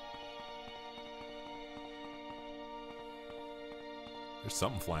 There's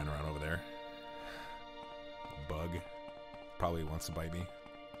something flying around over there. Bug. Probably wants to bite me.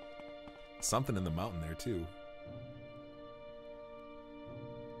 Something in the mountain there, too.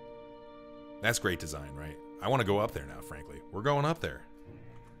 That's great design, right? I want to go up there now, frankly. We're going up there.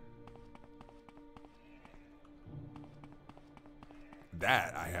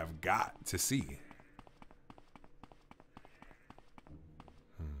 That I have got to see.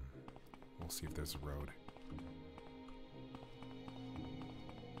 We'll see if there's a road.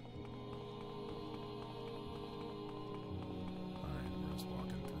 Alright, we're just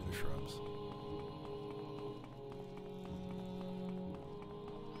walking through the shrubs.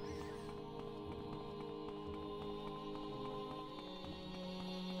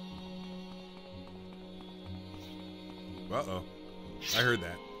 Uh-oh. I heard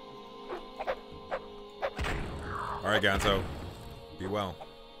that. Alright, Gonzo. Be well.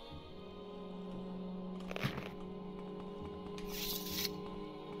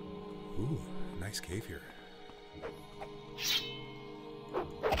 Ooh, nice cave here.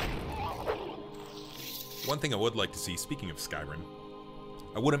 One thing I would like to see, speaking of Skyrim,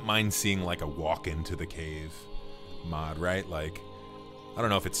 I wouldn't mind seeing like a walk into the cave mod, right? Like, I don't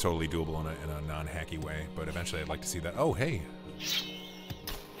know if it's totally doable in a non-hacky way, but eventually I'd like to see that. Oh, hey.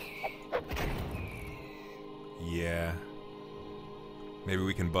 Yeah. Maybe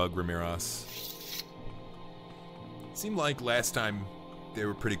we can bug Ramiros. Seemed like last time they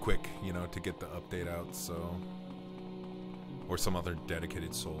were pretty quick, you know, to get the update out, so... Or some other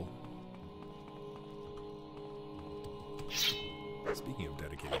dedicated soul. Speaking of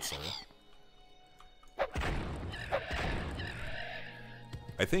dedicated soul.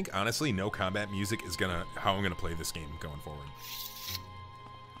 I think, honestly, no combat music is how I'm gonna play this game going forward.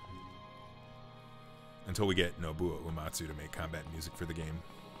 Until we get Nobuo Uematsu to make combat music for the game.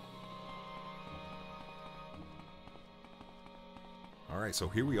 Alright, so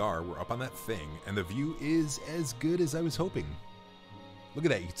here we are. We're up on that thing, and the view is as good as I was hoping. Look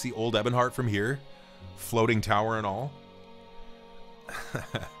at that. You can see Old Ebonheart from here. Floating tower and all.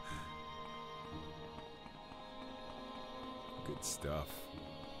 Good stuff.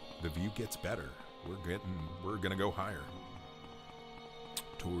 The view gets better. We're gonna go higher.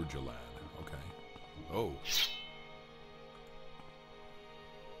 Tourjalan. Okay. Oh.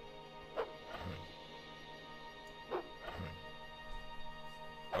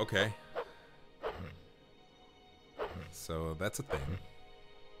 Okay. So that's a thing.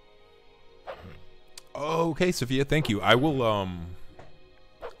 Oh, okay, Sophia, thank you. I will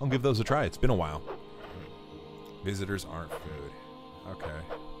I'll give those a try. It's been a while. Visitors aren't food. Okay.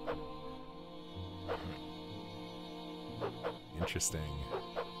 Interesting.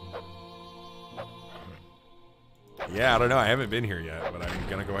 Yeah, I don't know. I haven't been here yet, but I'm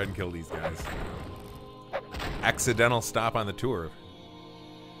gonna go ahead and kill these guys. Accidental stop on the tour.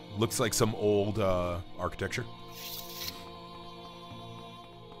 Looks like some old architecture.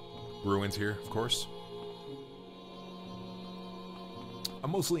 Ruins here, of course. I'm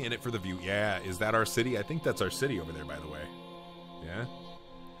mostly in it for the view. Yeah, is that our city? I think that's our city over there, by the way. Yeah?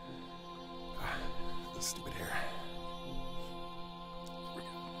 This stupid hair.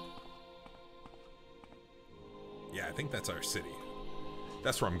 Yeah, I think that's our city.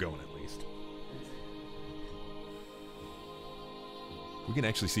 That's where I'm going, at least. We can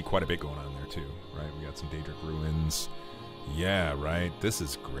actually see quite a bit going on there, too, right? We got some Daedric ruins. Yeah, right? This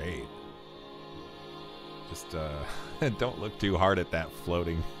is great. Just, don't look too hard at that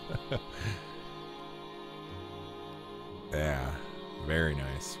floating. Yeah, very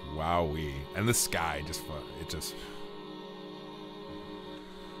nice. Wowee. And the sky just, it just...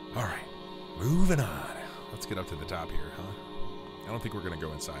 Alright, moving on. Let's get up to the top here, huh? I don't think we're going to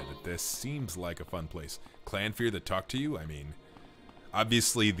go inside, but this seems like a fun place. Clanfear that talked to you? I mean,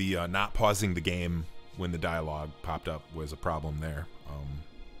 obviously the not pausing the game when the dialogue popped up was a problem there.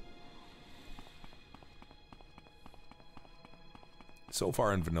 So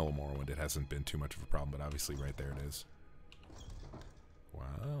far in Vanilla Morrowind, it hasn't been too much of a problem, but obviously right there it is.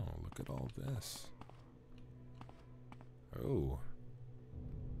 Wow, look at all this. Oh.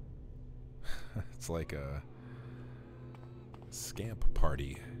 It's like a scamp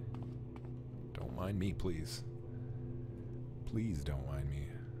party. Don't mind me, please. Please don't mind me.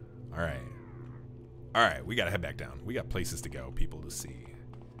 Alright. Alright, we gotta head back down. We got places to go, people to see.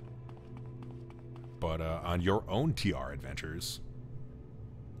 But on your own TR adventures,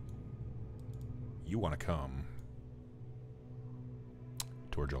 you want to come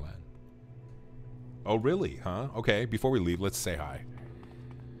Tourjalan. Oh, really? Huh? Okay, before we leave, let's say hi.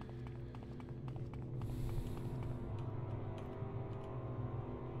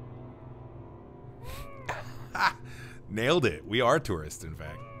 Nailed it. We are tourists, in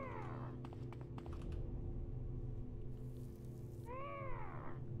fact.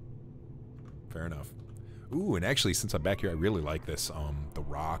 Fair enough. Ooh, and actually, since I'm back here, I really like this, the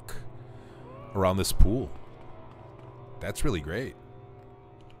rock around this pool. That's really great.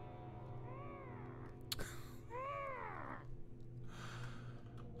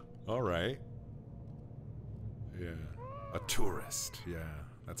 All right. Yeah. A tourist. Yeah.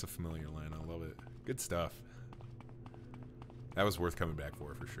 That's a familiar line. I love it. Good stuff. That was worth coming back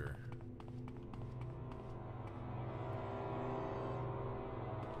for sure.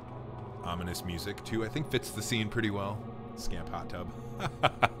 Ominous music, too. I think fits the scene pretty well. Scamp hot tub.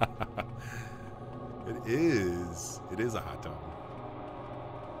 It is. It is a hot tub.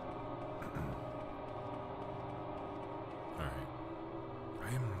 Alright.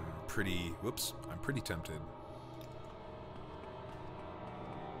 I am pretty... Whoops. I'm pretty tempted.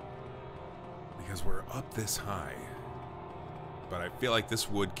 Because we're up this high. But I feel like this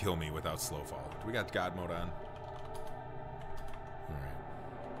would kill me without slow fall. Do we got God mode on? Alright.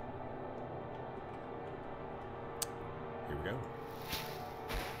 Here we go.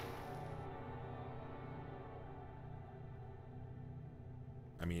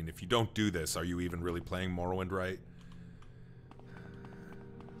 I mean, if you don't do this, are you even really playing Morrowind right?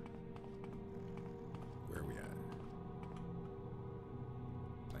 Where are we at?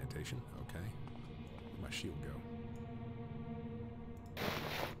 Plantation? Okay. Where'd my shield go?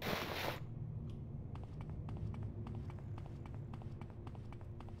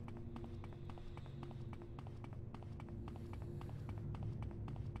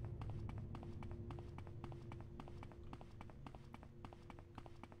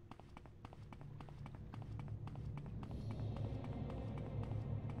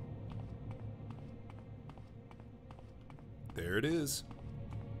 There it is.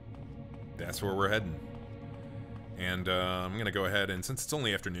 That's where we're heading. And I'm going to go ahead, and since it's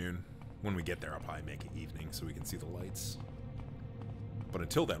only afternoon, when we get there, I'll probably make it evening so we can see the lights. But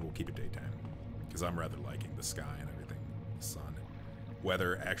until then, we'll keep it daytime. Because I'm rather liking the sky and everything. The sun.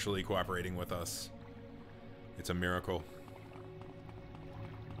 Weather actually cooperating with us. It's a miracle.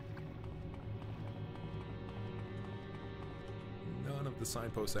 None of the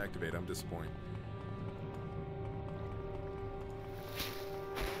signposts activate. I'm disappointed.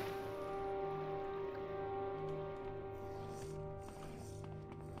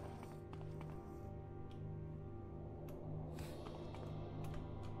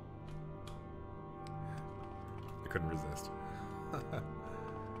 Couldn't resist. There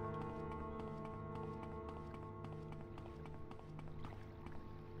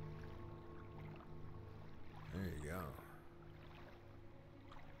you go.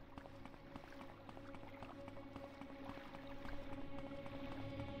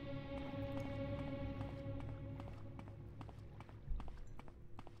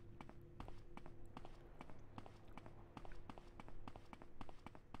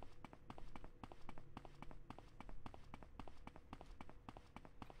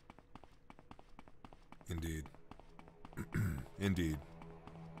 Indeed. Indeed.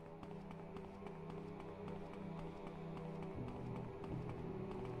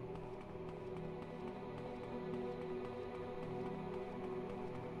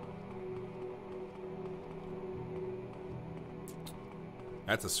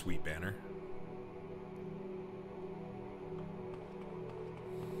 That's a sweet banner.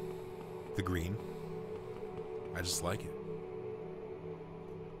 The green. I just like it.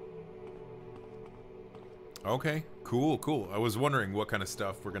 Okay, cool, cool. I was wondering what kind of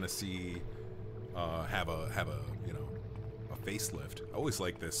stuff we're gonna see have a you know, a facelift. I always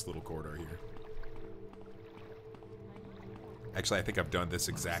like this little corridor here. Actually, I think I've done this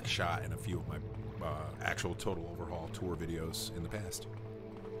exact shot in a few of my actual Total Overhaul Tour videos in the past.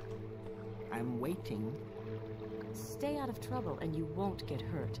 I'm waiting. Stay out of trouble and you won't get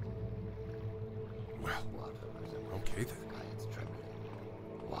hurt. Well, okay then.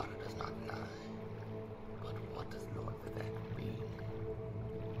 Water does not lie. But what does Lord Vivek mean?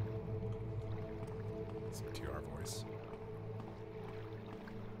 Some TR voice.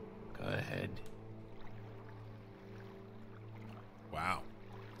 Go ahead. Wow.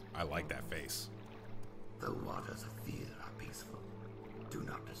 I like that face. The waters of fear are peaceful. Do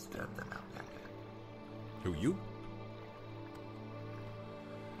not disturb them, Outlander. Who, you?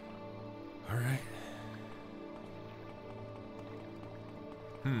 Alright.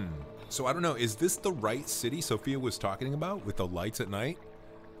 So I don't know, is this the right city Sophia was talking about with the lights at night?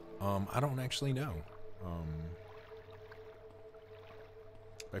 I don't actually know.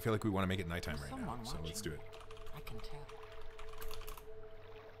 I feel like we want to make it nighttime right now, so let's do it. I can tell.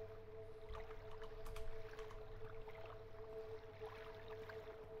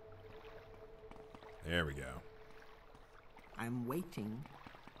 There we go. I'm waiting.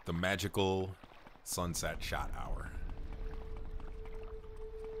 The magical sunset shot hour.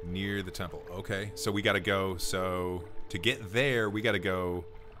 Near the temple. Okay, so we gotta go, so to get there, we gotta go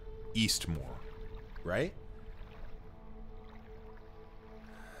east more, right?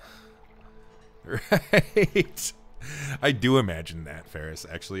 Right. I do imagine that, Ferris.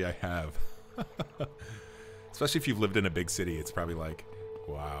 Actually, I have. Especially if you've lived in a big city, it's probably like,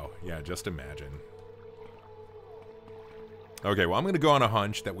 wow, yeah, just imagine. Okay, well, I'm gonna go on a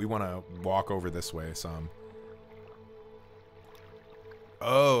hunch that we want to walk over this way some.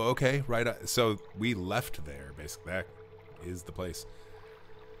 Oh, okay, right. So we left there, basically. That is the place.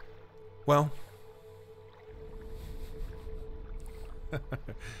 Well, I'm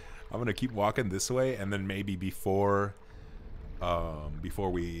gonna keep walking this way, and then maybe before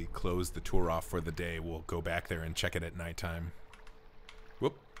we close the tour off for the day, we'll go back there and check it at nighttime.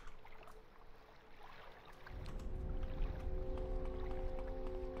 Whoop.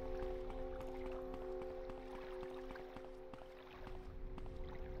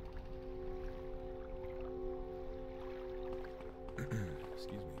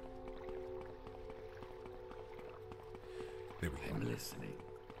 Excuse me. There we go. I'm listening.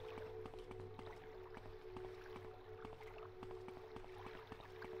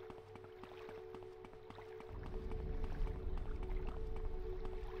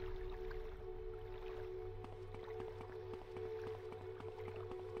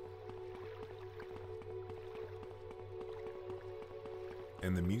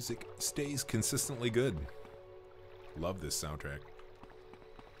 And the music stays consistently good. Love this soundtrack.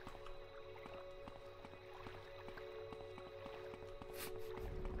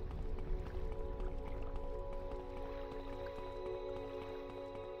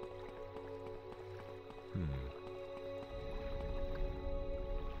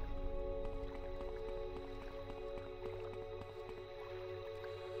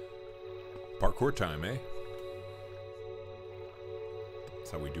 Parkour time, eh?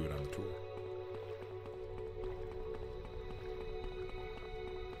 That's how we do it on the tour.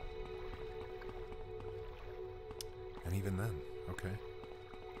 And even then, okay.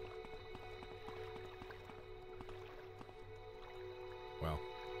 Well,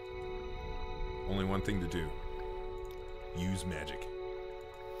 only one thing to do. Use magic.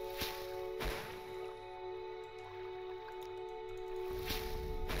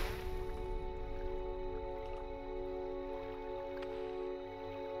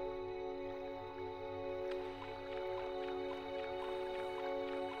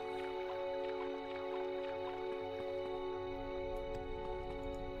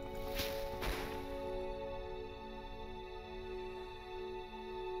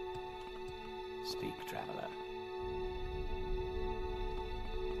 Speak, traveler.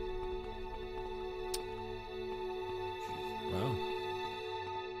 Well.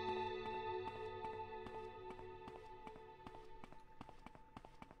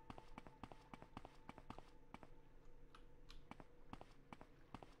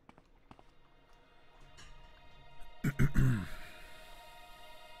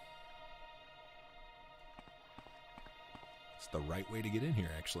 It's the right way to get in here,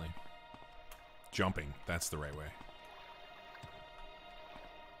 actually. Jumping, that's the right way.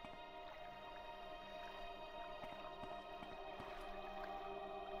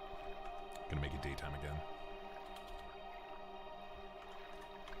 Gonna make it daytime again.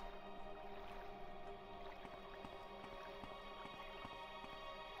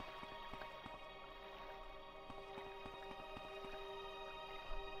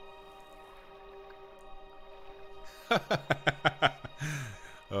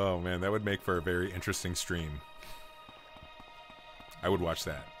 Oh man, that would make for a very interesting stream. I would watch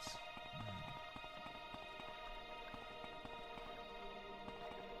that.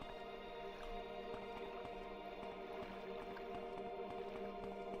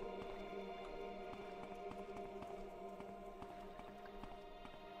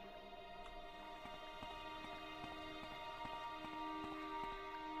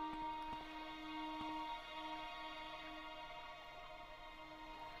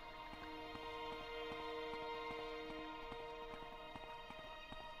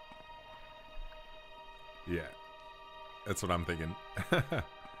 Yeah, that's what I'm thinking.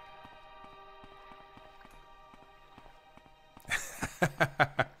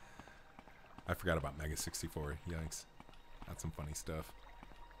 I forgot about Mega 64. Yikes. That's some funny stuff.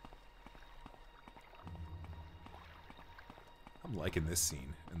 I'm liking this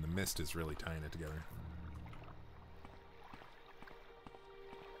scene, and the mist is really tying it together.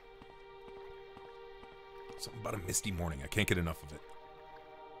 Something about a misty morning. I can't get enough of it.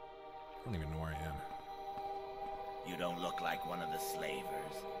 I don't even know where I am. You don't look like one of the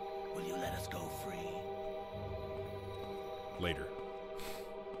slavers. Will you let us go free? Later.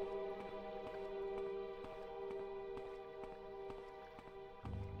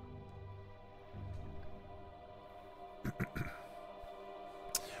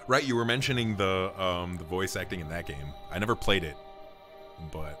 Right, you were mentioning the voice acting in that game. I never played it,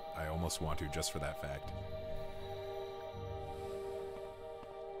 but I almost want to just for that fact.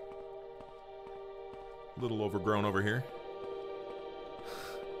 A little overgrown over here.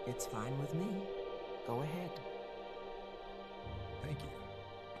 It's fine with me. Go ahead. Thank you.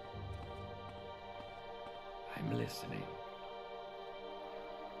 I'm listening.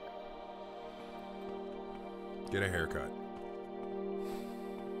 Get a haircut.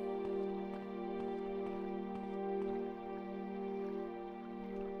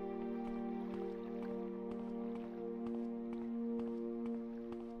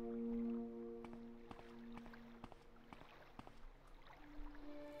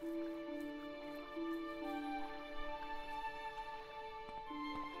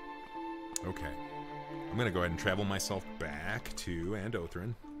 Okay. I'm going to go ahead and travel myself back to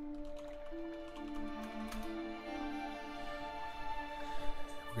Andothrin.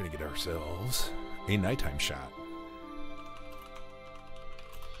 We're going to get ourselves a nighttime shot.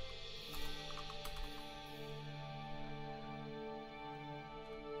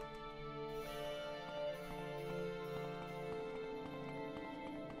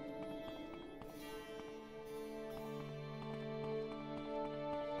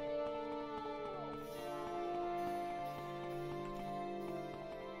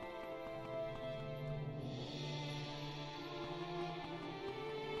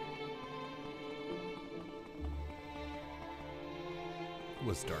 It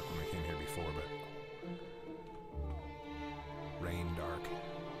was dark when I came here before, but rain dark.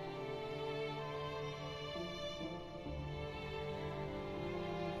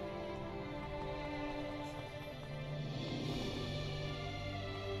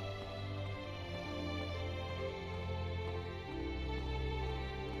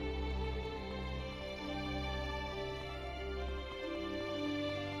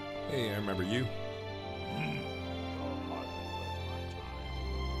 Hey, I remember you.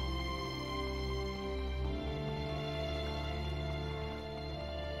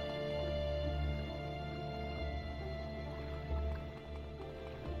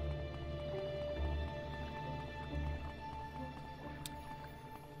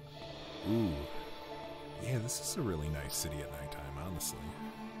 Ooh. Yeah, this is a really nice city at nighttime, honestly.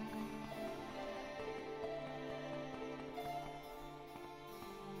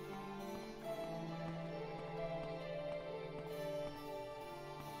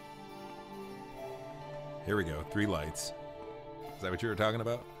 Here we go, 3 lights. Is that what you were talking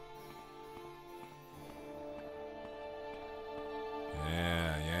about?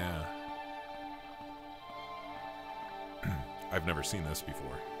 Yeah, yeah. I've never seen this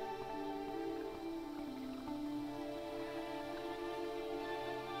before.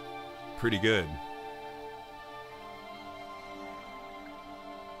 Pretty good.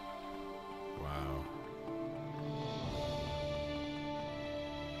 Wow.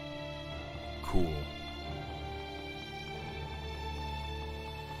 Cool.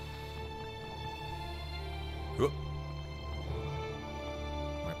 Whoop.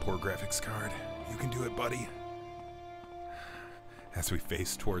 My poor graphics card. You can do it, buddy. As we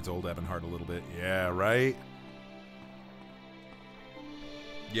face towards old Ebonheart a little bit. Yeah, right?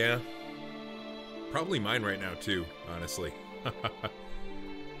 Yeah. Probably mine right now, too, honestly.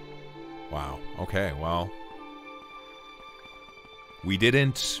 Wow. Okay, well. We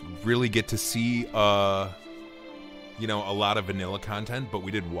didn't really get to see, you know, a lot of vanilla content, but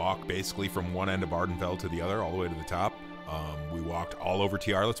we did walk basically from one end of Ardenfell to the other, all the way to the top. We walked all over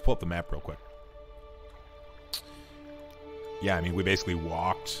TR. Let's pull up the map real quick. Yeah, I mean, we basically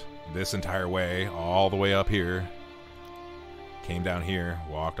walked this entire way, all the way up here. Came down here,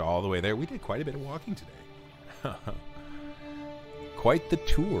 walked all the way there. We did quite a bit of walking today. Quite the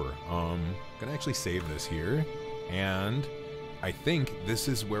tour. Gonna actually save this here. And I think this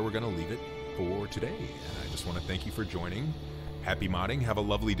is where we're gonna leave it for today. And I just want to thank you for joining. Happy modding, have a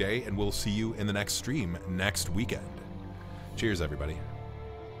lovely day, and we'll see you in the next stream next weekend. Cheers, everybody.